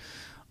are,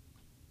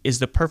 is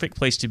the perfect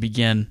place to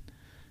begin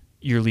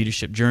your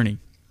leadership journey.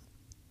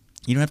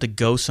 You don't have to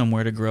go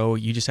somewhere to grow.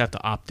 You just have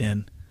to opt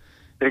in.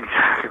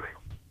 Exactly.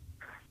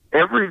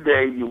 Every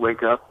day you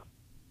wake up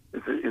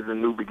is a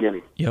new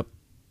beginning. Yep.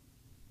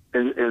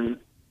 And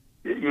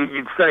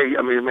you'd say,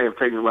 I mean, it may have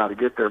taken a while to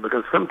get there,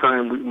 because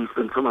sometimes we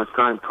spend so much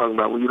time talking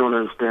about, well, you don't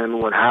understand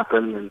what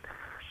happened, and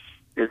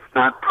it's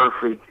not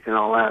perfect and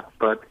all that,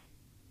 but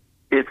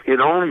it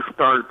only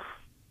starts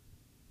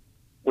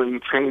when you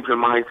change your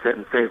mindset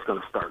and say it's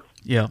going to start.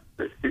 Yeah.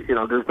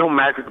 There's no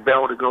magic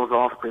bell that goes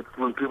off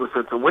when people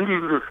say, so when do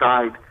you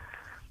decide,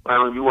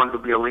 well, you wanted to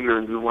be a leader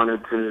and you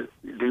wanted to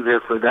do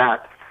this or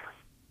that?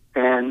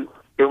 And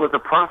it was a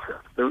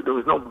process. There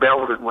was no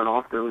bell that went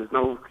off. There was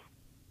no,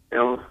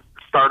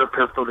 starter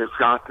pistol that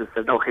shot that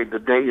said, okay, the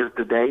day is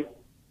the day.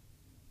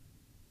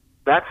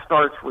 That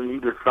starts when you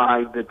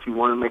decide that you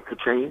want to make the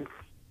change.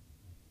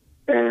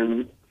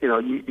 And,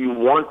 you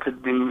want to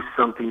do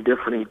something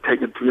different, and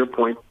take it to your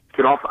point,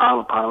 get off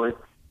autopilot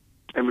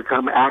and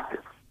become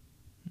active.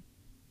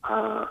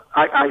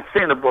 I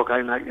say in the book,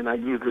 and I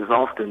use this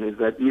often, is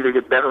that you either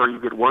get better or you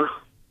get worse.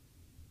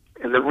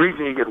 And the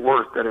reason you get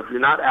worse, that if you're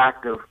not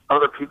active,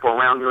 other people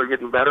around you are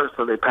getting better,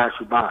 so they pass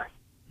you by.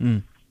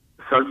 Mm.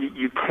 So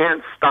you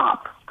can't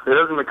stop. There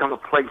doesn't become a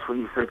place where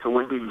you say, so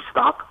when do you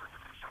stop?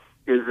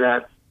 Is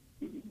that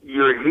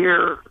you're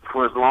here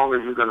for as long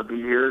as you're going to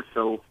be here,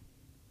 so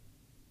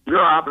your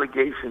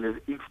obligation is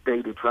each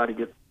day to try to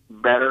get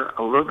better,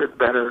 a little bit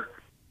better,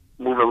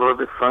 move a little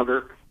bit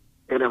further.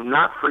 And if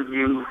not for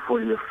you,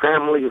 for your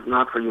family, if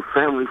not for your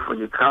family, for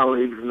your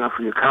colleagues, if not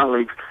for your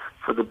colleagues,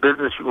 for the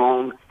business you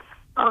own,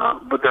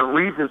 but there are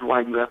reasons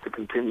why you have to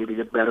continue to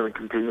get better and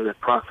continue that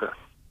process.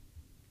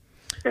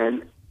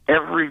 And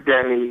every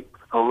day,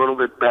 a little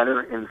bit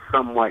better in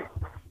some way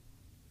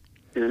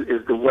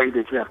is the way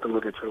that you have to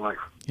look at your life.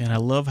 Yeah, and I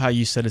love how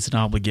you said it's an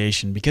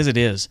obligation, because it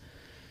is.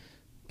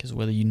 Because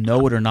whether you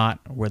know it or not,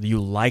 or whether you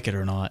like it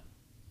or not,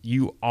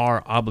 you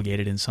are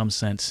obligated in some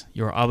sense.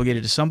 You're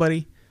obligated to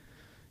somebody.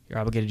 You're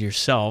obligated to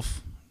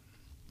yourself.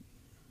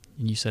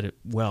 And you said it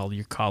well,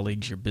 your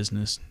colleagues, your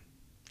business,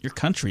 your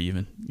country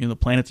even, the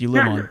planet that you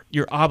live on.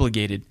 You're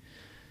obligated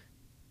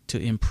to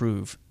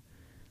improve.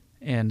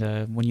 And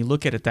when you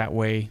look at it that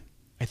way,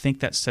 I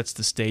think that sets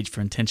the stage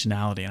for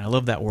intentionality. And I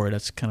love that word.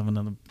 That's kind of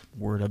another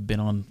word I've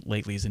been on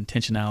lately, is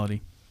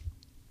intentionality.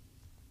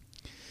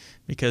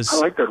 Because I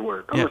like that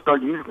word. I'm going to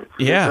start using it.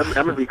 Yeah.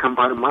 That may become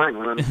part of mine.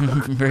 When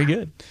Very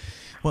good.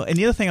 Well, and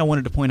the other thing I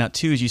wanted to point out,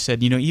 too, is you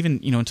said, even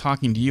in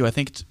talking to you, I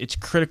think it's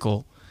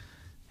critical,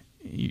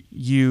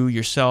 you,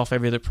 yourself,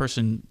 every other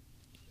person,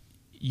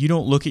 you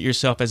don't look at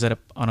yourself as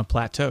on a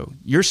plateau.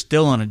 You're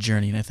still on a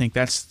journey, and I think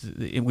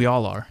we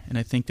all are. And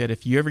I think that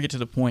if you ever get to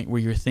the point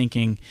where you're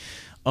thinking,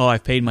 oh,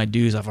 I've paid my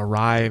dues, I've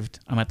arrived,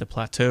 I'm at the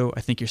plateau,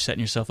 I think you're setting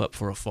yourself up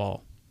for a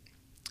fall.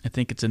 I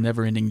think it's a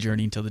never-ending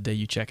journey until the day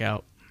you check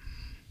out.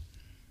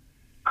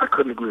 I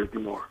couldn't agree with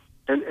you more.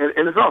 And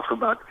it's also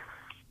about,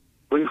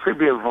 when you say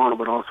being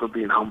vulnerable, but also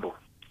being humble.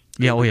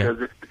 Yeah, oh yeah.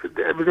 Because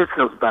this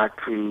goes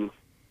back to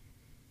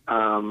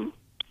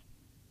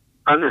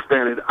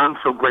understanding I'm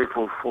so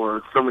grateful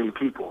for so many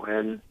people.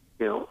 And,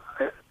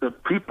 the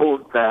people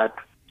that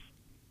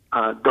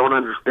don't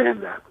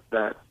understand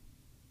that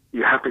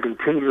you have to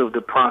continue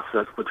the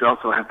process, but you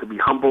also have to be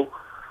humble.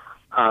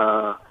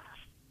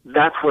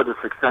 That's where the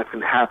success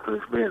and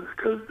happiness is,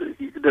 because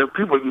there are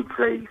people you'd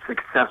say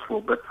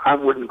successful, but I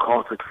wouldn't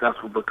call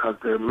successful because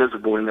they're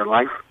miserable in their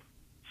life.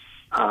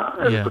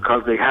 It's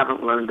because they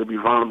haven't learned to be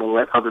vulnerable,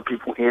 let other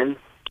people in,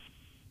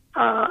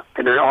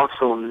 and they're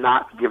also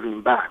not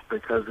giving back,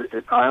 because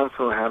I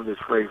also have this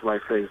phrase where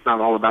I say it's not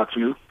all about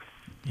you.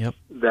 Yep.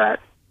 That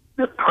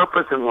the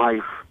purpose in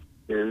life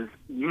is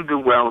you do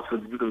well so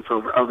that you can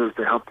serve others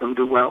to help them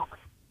do well.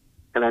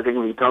 And I think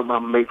when you talk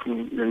about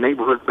making your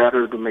neighborhood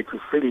better, to make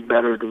your city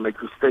better, to make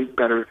your state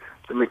better,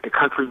 to make the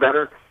country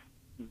better,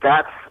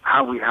 that's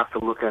how we have to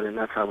look at it, and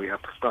that's how we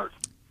have to start.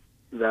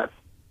 That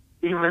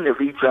even if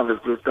each of us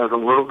just does a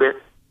little bit,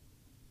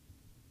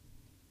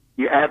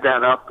 you add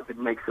that up, it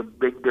makes a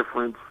big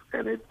difference,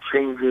 and it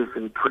changes,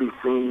 and pretty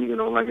soon,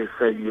 like I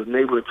said, your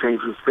neighborhood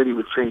changes your city,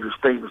 which changes your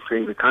state, which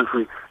changes the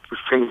country, which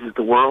changes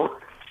the world.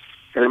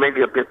 And it may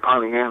be a bit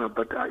Pollyanna,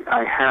 but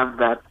I have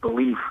that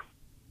belief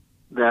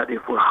that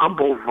if we're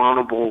humble,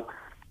 vulnerable,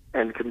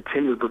 and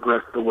continue to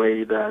progress the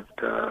way that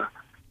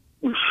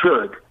we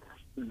should,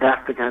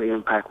 that's the kind of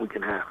impact we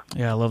can have.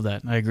 Yeah, I love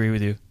that. I agree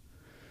with you.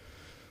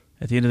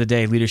 At the end of the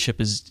day,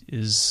 leadership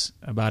is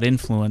about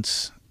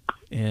influence.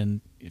 And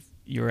if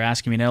you were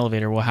asking me in an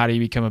elevator, well, how do you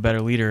become a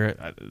better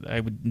leader? I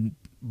would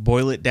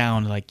boil it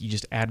down like you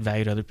just add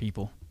value to other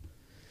people.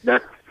 Yeah.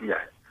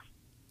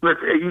 Look,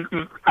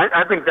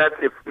 I think that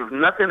if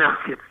nothing else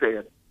gets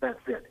said, that's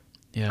it.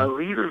 Yeah. A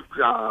leader's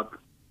job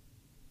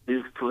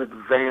is to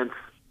advance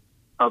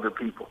other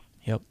people.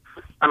 Yep.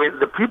 I mean,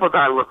 the people that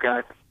I look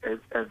at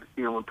as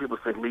when people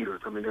say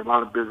leaders, there are a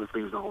lot of business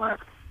leaders and all that,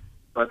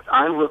 but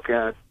I look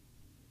at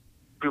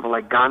people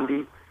like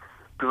Gandhi,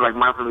 people like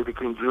Martin Luther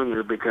King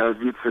Jr., because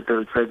you'd sit there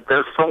and say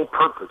their sole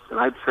purpose, and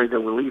I'd say they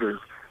were leaders,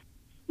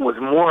 was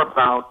more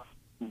about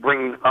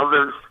bringing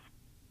others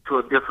to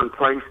a different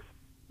place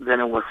than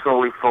it was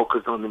solely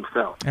focused on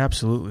themselves.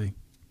 Absolutely.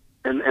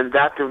 And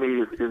that to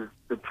me is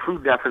the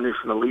true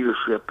definition of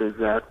leadership, is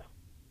that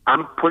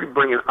I'm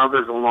bringing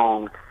others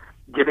along,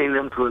 getting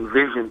them to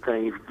envision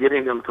things,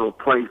 getting them to a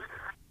place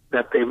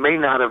that they may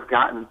not have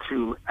gotten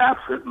to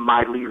absent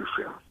my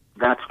leadership.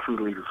 That's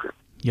true leadership.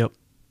 Yep.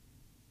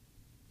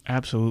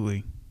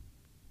 Absolutely.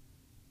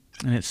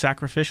 And it's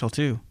sacrificial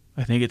too.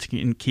 I think it's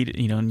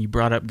key, and you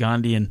brought up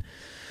Gandhi and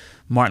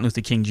Martin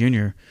Luther King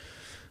Jr.,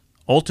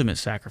 ultimate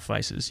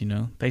sacrifices,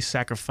 they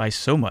sacrifice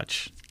so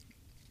much.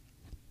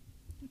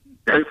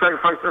 They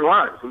sacrificed their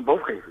lives in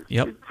both cases.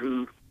 Yep.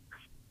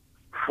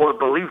 For a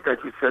belief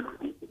that you said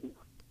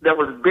that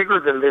was bigger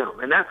than them.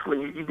 And that's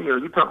when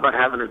you talk about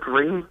having a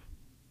dream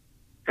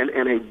and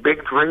a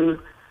big dream.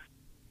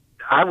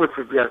 I would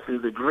suggest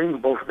that the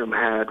dream both of them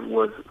had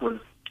was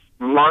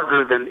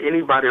larger than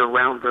anybody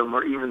around them,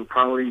 or even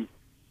probably,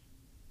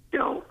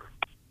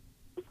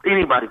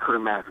 anybody could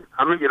imagine.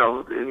 And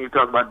you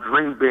talk about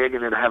dream big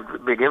and it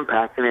have big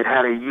impact, and it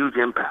had a huge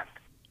impact.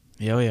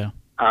 Yeah, oh yeah.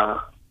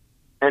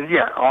 And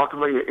yeah,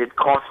 ultimately it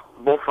cost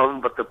both of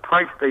them, but the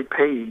price they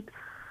paid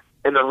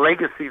and the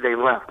legacy they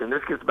left, and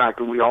this gets back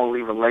to we all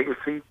leave a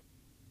legacy,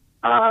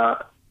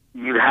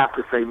 you'd have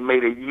to say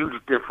made a huge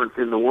difference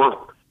in the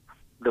world.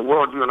 The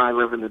world you and I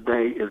live in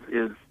today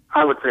is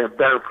I would say, a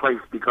better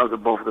place because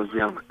of both of those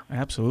gentlemen.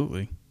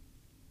 Absolutely.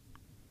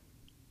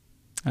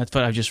 That's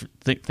what I was just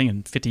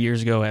thinking 50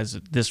 years ago as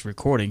this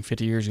recording,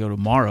 50 years ago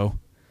tomorrow,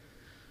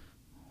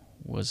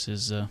 was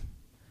his I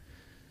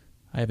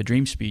Have a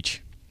Dream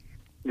speech.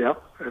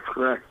 Yep, that's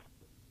correct.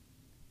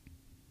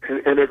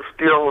 And it's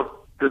still,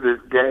 to this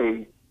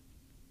day,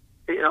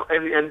 you know,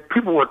 and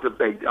people would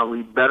debate, are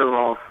we better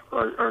off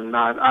or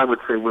not? I would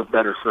say we're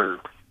better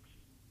served.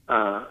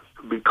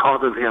 Because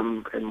of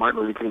him and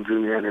Martin Luther King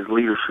Jr. and his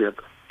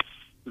leadership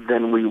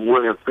than we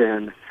would have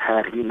been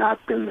had he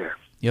not been there.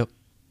 Yep.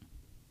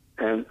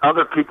 And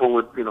other people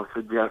would, you know,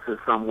 suggest that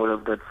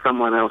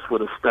someone else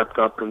would have stepped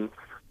up and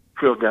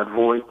filled that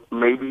void.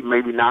 Maybe,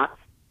 maybe not.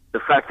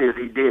 The fact is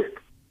he did.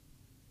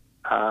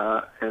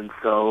 And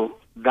so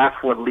that's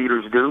what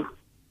leaders do.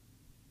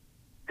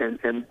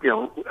 And you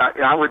know,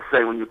 I would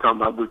say when you're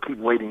talking about we keep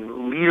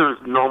waiting, leaders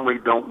normally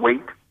don't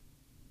wait.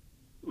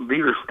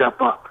 Leaders step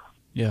up.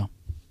 Yeah.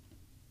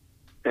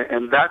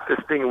 And that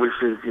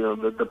distinguishes, you know,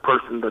 the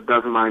person that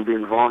doesn't mind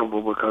being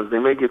vulnerable because they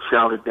may get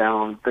shouted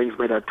down. Things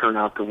may not turn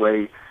out the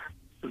way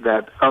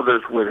that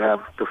others would have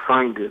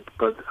defined it.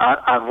 But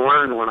I've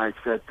learned when I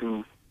said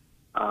to,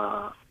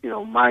 you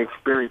know, my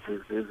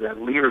experiences is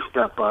that leaders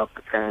step up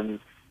and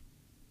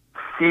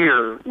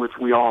fear, which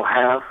we all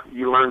have,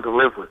 you learn to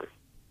live with it.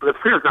 But the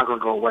fear is not going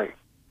to go away.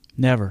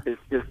 Never.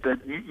 It's just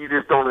that you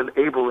just don't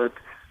enable it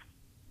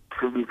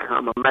to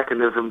become a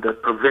mechanism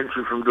that prevents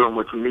you from doing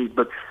what you need.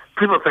 But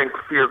people think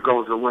fear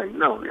goes away.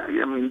 No,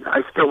 I mean,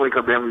 I still wake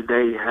up every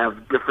day,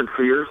 have different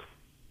fears,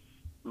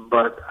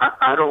 but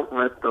I don't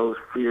let those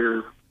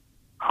fears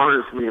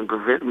harness me and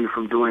prevent me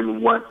from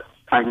doing what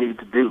I need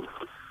to do.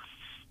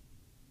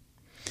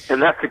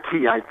 And that's the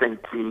key, I think,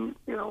 to,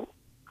 you know,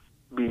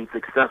 being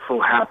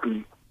successful,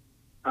 happy,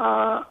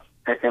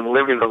 and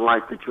living the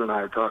life that you and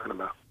I are talking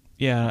about.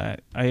 Yeah,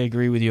 I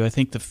agree with you. I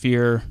think the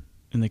fear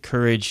and the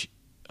courage,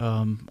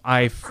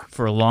 I,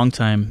 for a long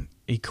time,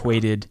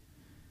 equated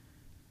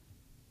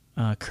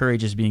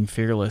courage as being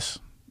fearless.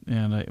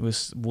 And it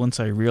was once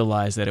I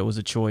realized that it was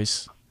a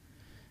choice,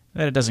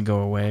 that it doesn't go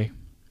away.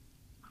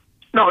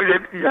 No,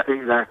 yeah,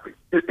 exactly.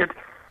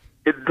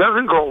 It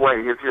doesn't go away.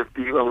 It's just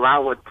you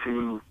allow it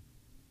to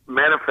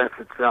manifest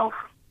itself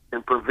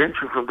and prevent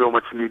you from doing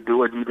what you need to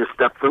do, and you just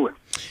step through it.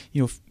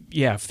 You know,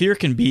 yeah, fear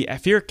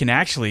can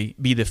actually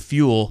be the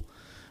fuel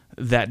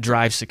that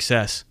drives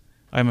success.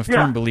 I'm a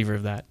firm believer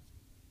of that.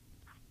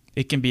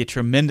 It can be a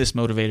tremendous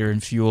motivator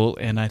and fuel,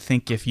 and I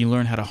think if you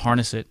learn how to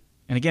harness it,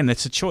 and again,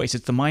 that's a choice,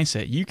 it's the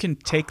mindset. You can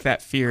take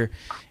that fear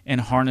and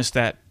harness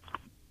that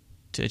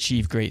to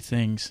achieve great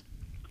things.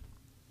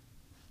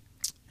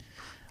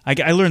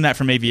 I learned that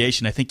from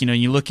aviation. I think, you know,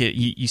 you look at,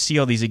 you see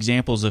all these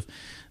examples of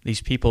these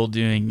people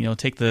doing, you know,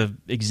 take the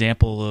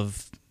example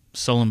of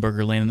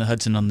Sullenberger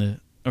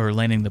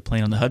landing the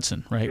plane on the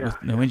Hudson, right? Yeah,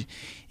 with no engine.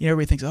 You know,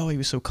 everybody thinks, oh, he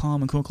was so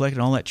calm and cool and collected,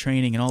 and all that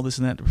training and all this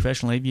and that, the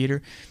professional aviator.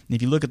 And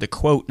if you look at the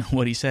quote,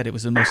 what he said, it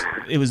was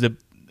the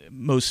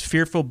most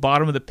fearful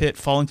bottom of the pit,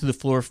 falling to the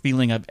floor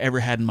feeling I've ever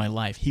had in my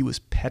life. He was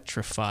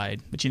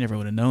petrified, but you never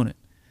would have known it.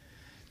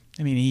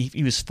 I mean,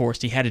 he was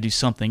forced. He had to do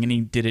something, and he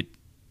did it,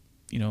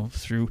 you know,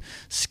 through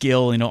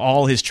skill. You know,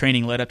 all his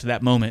training led up to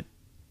that moment.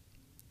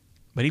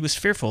 But he was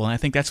fearful, and I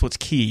think that's what's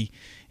key,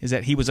 is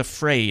that he was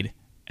afraid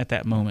at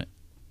that moment.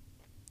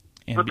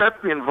 And but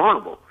that's being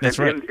vulnerable. That's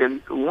right.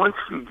 And once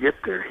you get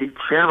there, he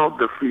channeled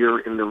the fear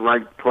in the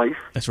right place.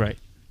 That's right.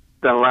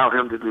 That allowed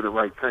him to do the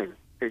right thing.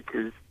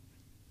 Because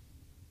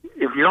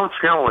if you don't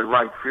channel it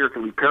right, fear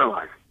can be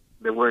paralyzed,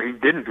 where he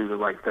didn't do the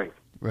right thing.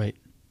 Right.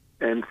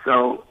 And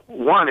so,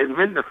 one,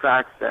 admit the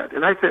fact that,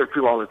 and I say it to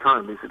people all the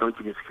time, they say, don't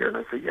you get scared?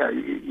 And I say, yeah,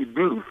 you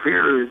do.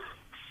 Fear is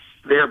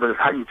there, but it's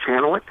how you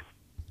channel it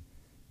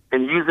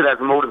and use it as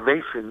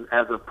motivation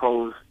as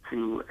opposed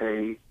to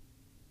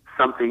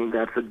something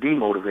that's a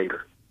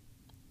demotivator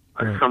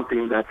or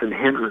something that's a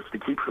hindrance to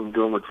keep you from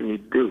doing what you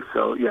need to do.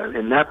 So, yeah,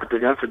 in that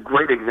particular, that's a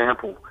great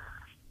example,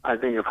 I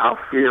think, of how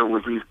fear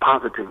was used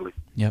positively.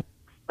 Yep.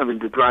 I mean,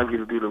 to drive you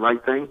to do the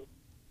right thing.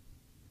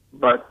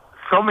 But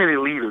so many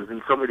leaders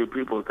and so many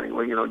people think,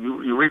 well, you know,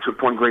 you reach a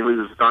point great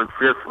leaders aren't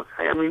fearful.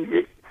 I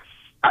mean,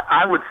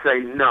 I would say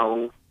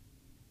no.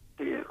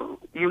 You know,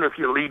 even if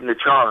you're leading the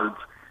charge,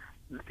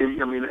 I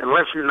mean,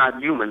 unless you're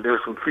not human,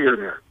 there's some fear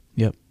there.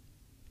 Yep.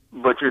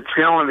 But you're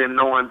chilling and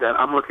knowing that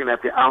I'm looking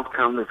at the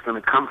outcome that's going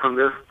to come from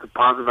this, the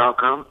positive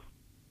outcome,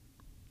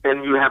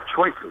 and you have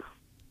choices.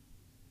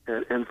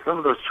 And some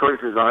of those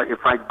choices are, if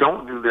I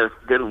don't do this,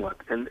 then what?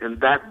 And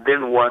that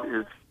then what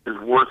is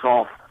worse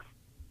off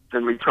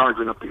than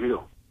recharging up the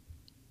hill.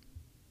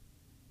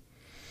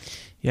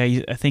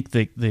 Yeah, I think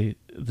the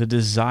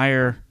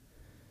desire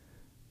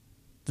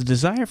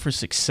for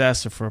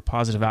success or for a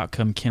positive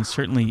outcome can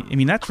certainly, I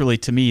mean, that's really,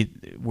 to me,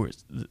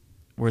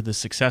 where the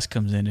success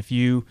comes in. If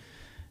you,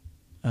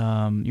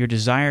 your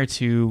desire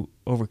to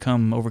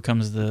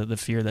overcomes the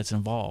fear that's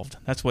involved.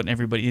 That's what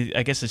everybody.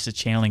 I guess it's the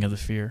channeling of the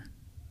fear.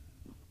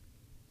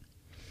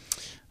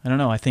 I don't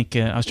know. I think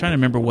I was trying to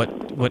remember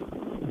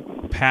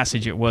what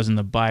passage it was in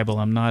the Bible.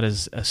 I'm not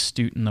as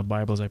astute in the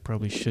Bible as I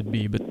probably should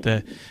be, but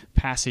the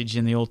passage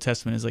in the Old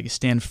Testament is like,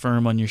 stand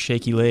firm on your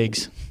shaky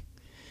legs,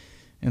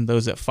 and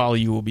those that follow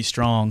you will be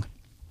strong.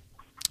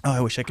 Oh,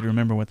 I wish I could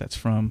remember what that's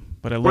from,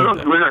 but I love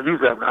that. We don't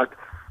use that.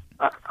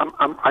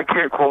 I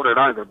can't quote it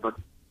either, but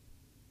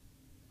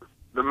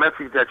the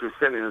message that you're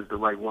sending is the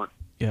right one.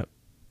 Yep.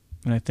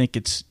 And I think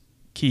it's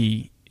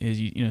key is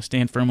you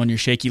stand firm on your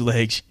shaky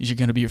legs, as you're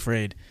going to be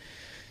afraid,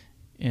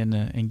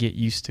 and get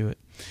used to it.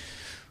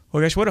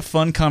 Well, guys, what a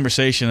fun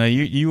conversation.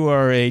 You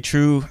are a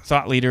true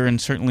thought leader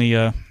and certainly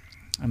a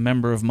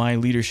member of my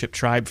leadership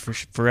tribe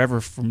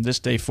forever from this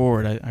day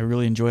forward. I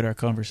really enjoyed our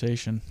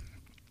conversation.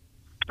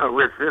 Oh,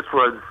 Rich, this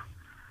was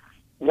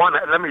one.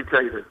 Let me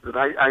tell you this, that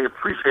I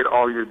appreciate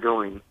all you're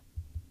doing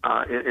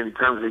in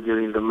terms of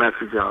getting the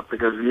message out,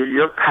 because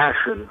your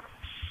passion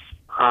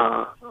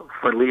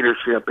for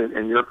leadership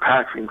and your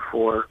passion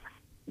for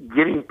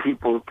getting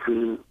people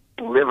to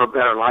live a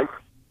better life,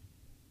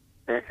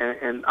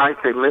 and I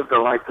say live the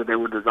life that they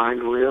were designed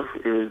to live,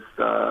 is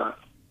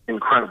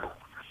incredible.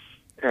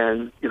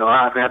 And,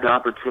 I've had the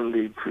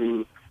opportunity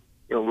to,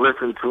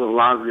 listen to a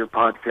lot of your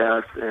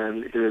podcasts,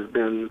 and it has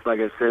been, like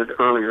I said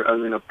earlier,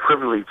 a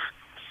privilege,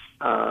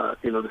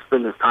 to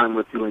spend this time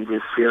with you and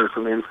just share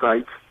some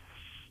insights.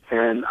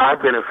 And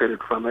I've benefited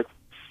from it,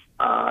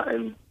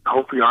 and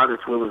hope the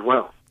audience will as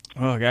well.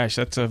 Oh gosh,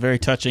 that's very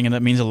touching, and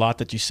that means a lot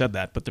that you said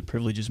that. But the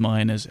privilege is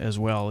mine as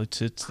well.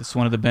 It's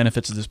one of the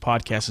benefits of this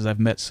podcast is I've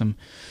met some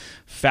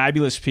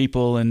fabulous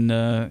people,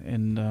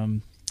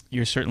 and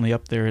you're certainly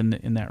up there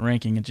in that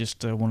ranking. And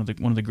just one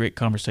of the great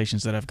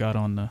conversations that I've got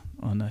on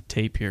the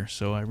tape here.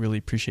 So I really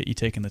appreciate you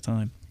taking the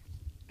time.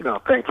 No,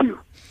 thank you.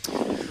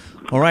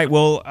 All right,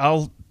 well,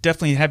 I'll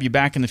definitely have you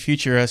back in the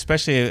future.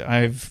 Especially,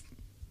 I've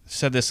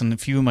said this on a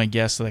few of my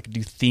guests that I could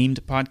do themed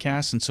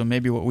podcasts, and so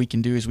maybe what we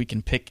can do is we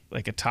can pick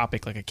like a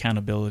topic like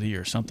accountability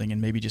or something, and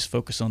maybe just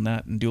focus on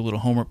that and do a little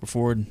homework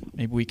before, and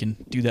maybe we can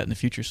do that in the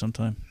future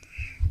sometime.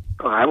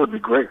 Oh, that would be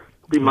great.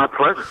 It'd be my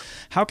pleasure.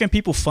 How can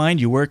people find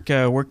you? Where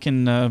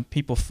can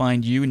people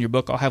find you and your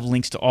book? I'll have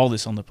links to all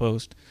this on the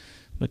post.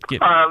 But you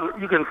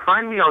can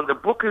find me the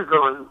book is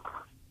on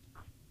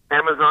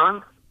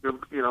Amazon.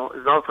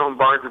 It's also on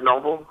Barnes &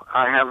 Noble.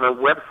 I have a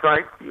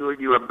website,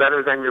 You Are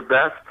Better Than Your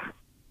Best.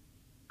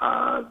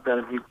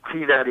 That if you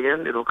key that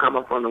in, it'll come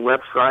up on the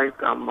website.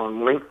 I'm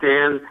on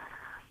LinkedIn.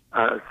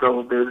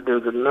 So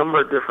there's a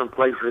number of different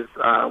places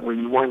where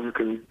you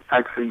can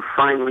actually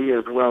find me,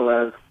 as well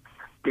as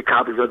get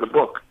copies of the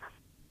book.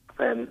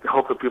 And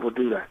hope that people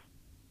do that.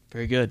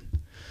 Very good. It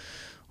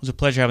was a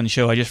pleasure having the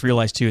show. I just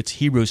realized, too, it's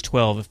Hebrews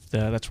 12.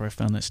 That's where I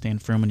found that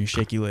stand firm on your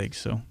shaky legs.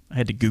 So I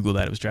had to Google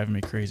that. It was driving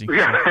me crazy.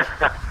 Yeah.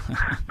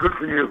 Good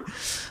for you.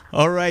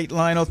 All right,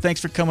 Lionel,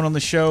 thanks for coming on the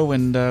show,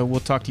 and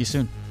we'll talk to you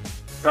soon.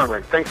 All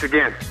right. Thanks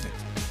again.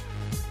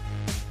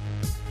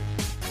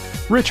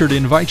 Richard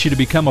invites you to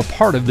become a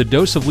part of the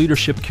Dose of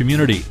Leadership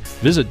community.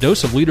 Visit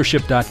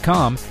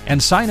doseofleadership.com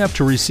and sign up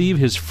to receive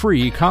his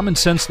free Common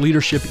Sense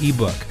Leadership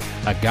ebook,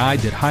 a guide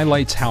that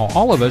highlights how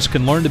all of us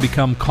can learn to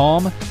become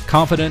calm,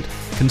 confident,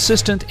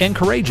 consistent, and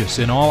courageous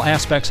in all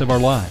aspects of our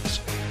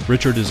lives.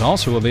 Richard is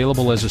also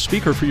available as a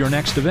speaker for your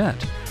next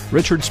event.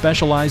 Richard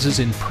specializes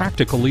in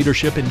practical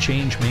leadership and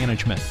change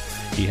management.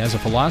 He has a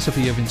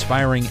philosophy of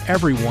inspiring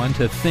everyone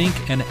to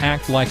think and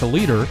act like a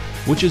leader,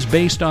 which is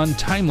based on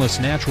timeless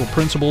natural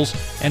principles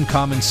and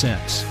common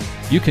sense.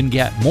 You can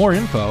get more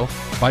info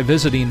by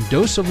visiting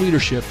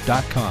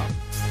doseofleadership.com.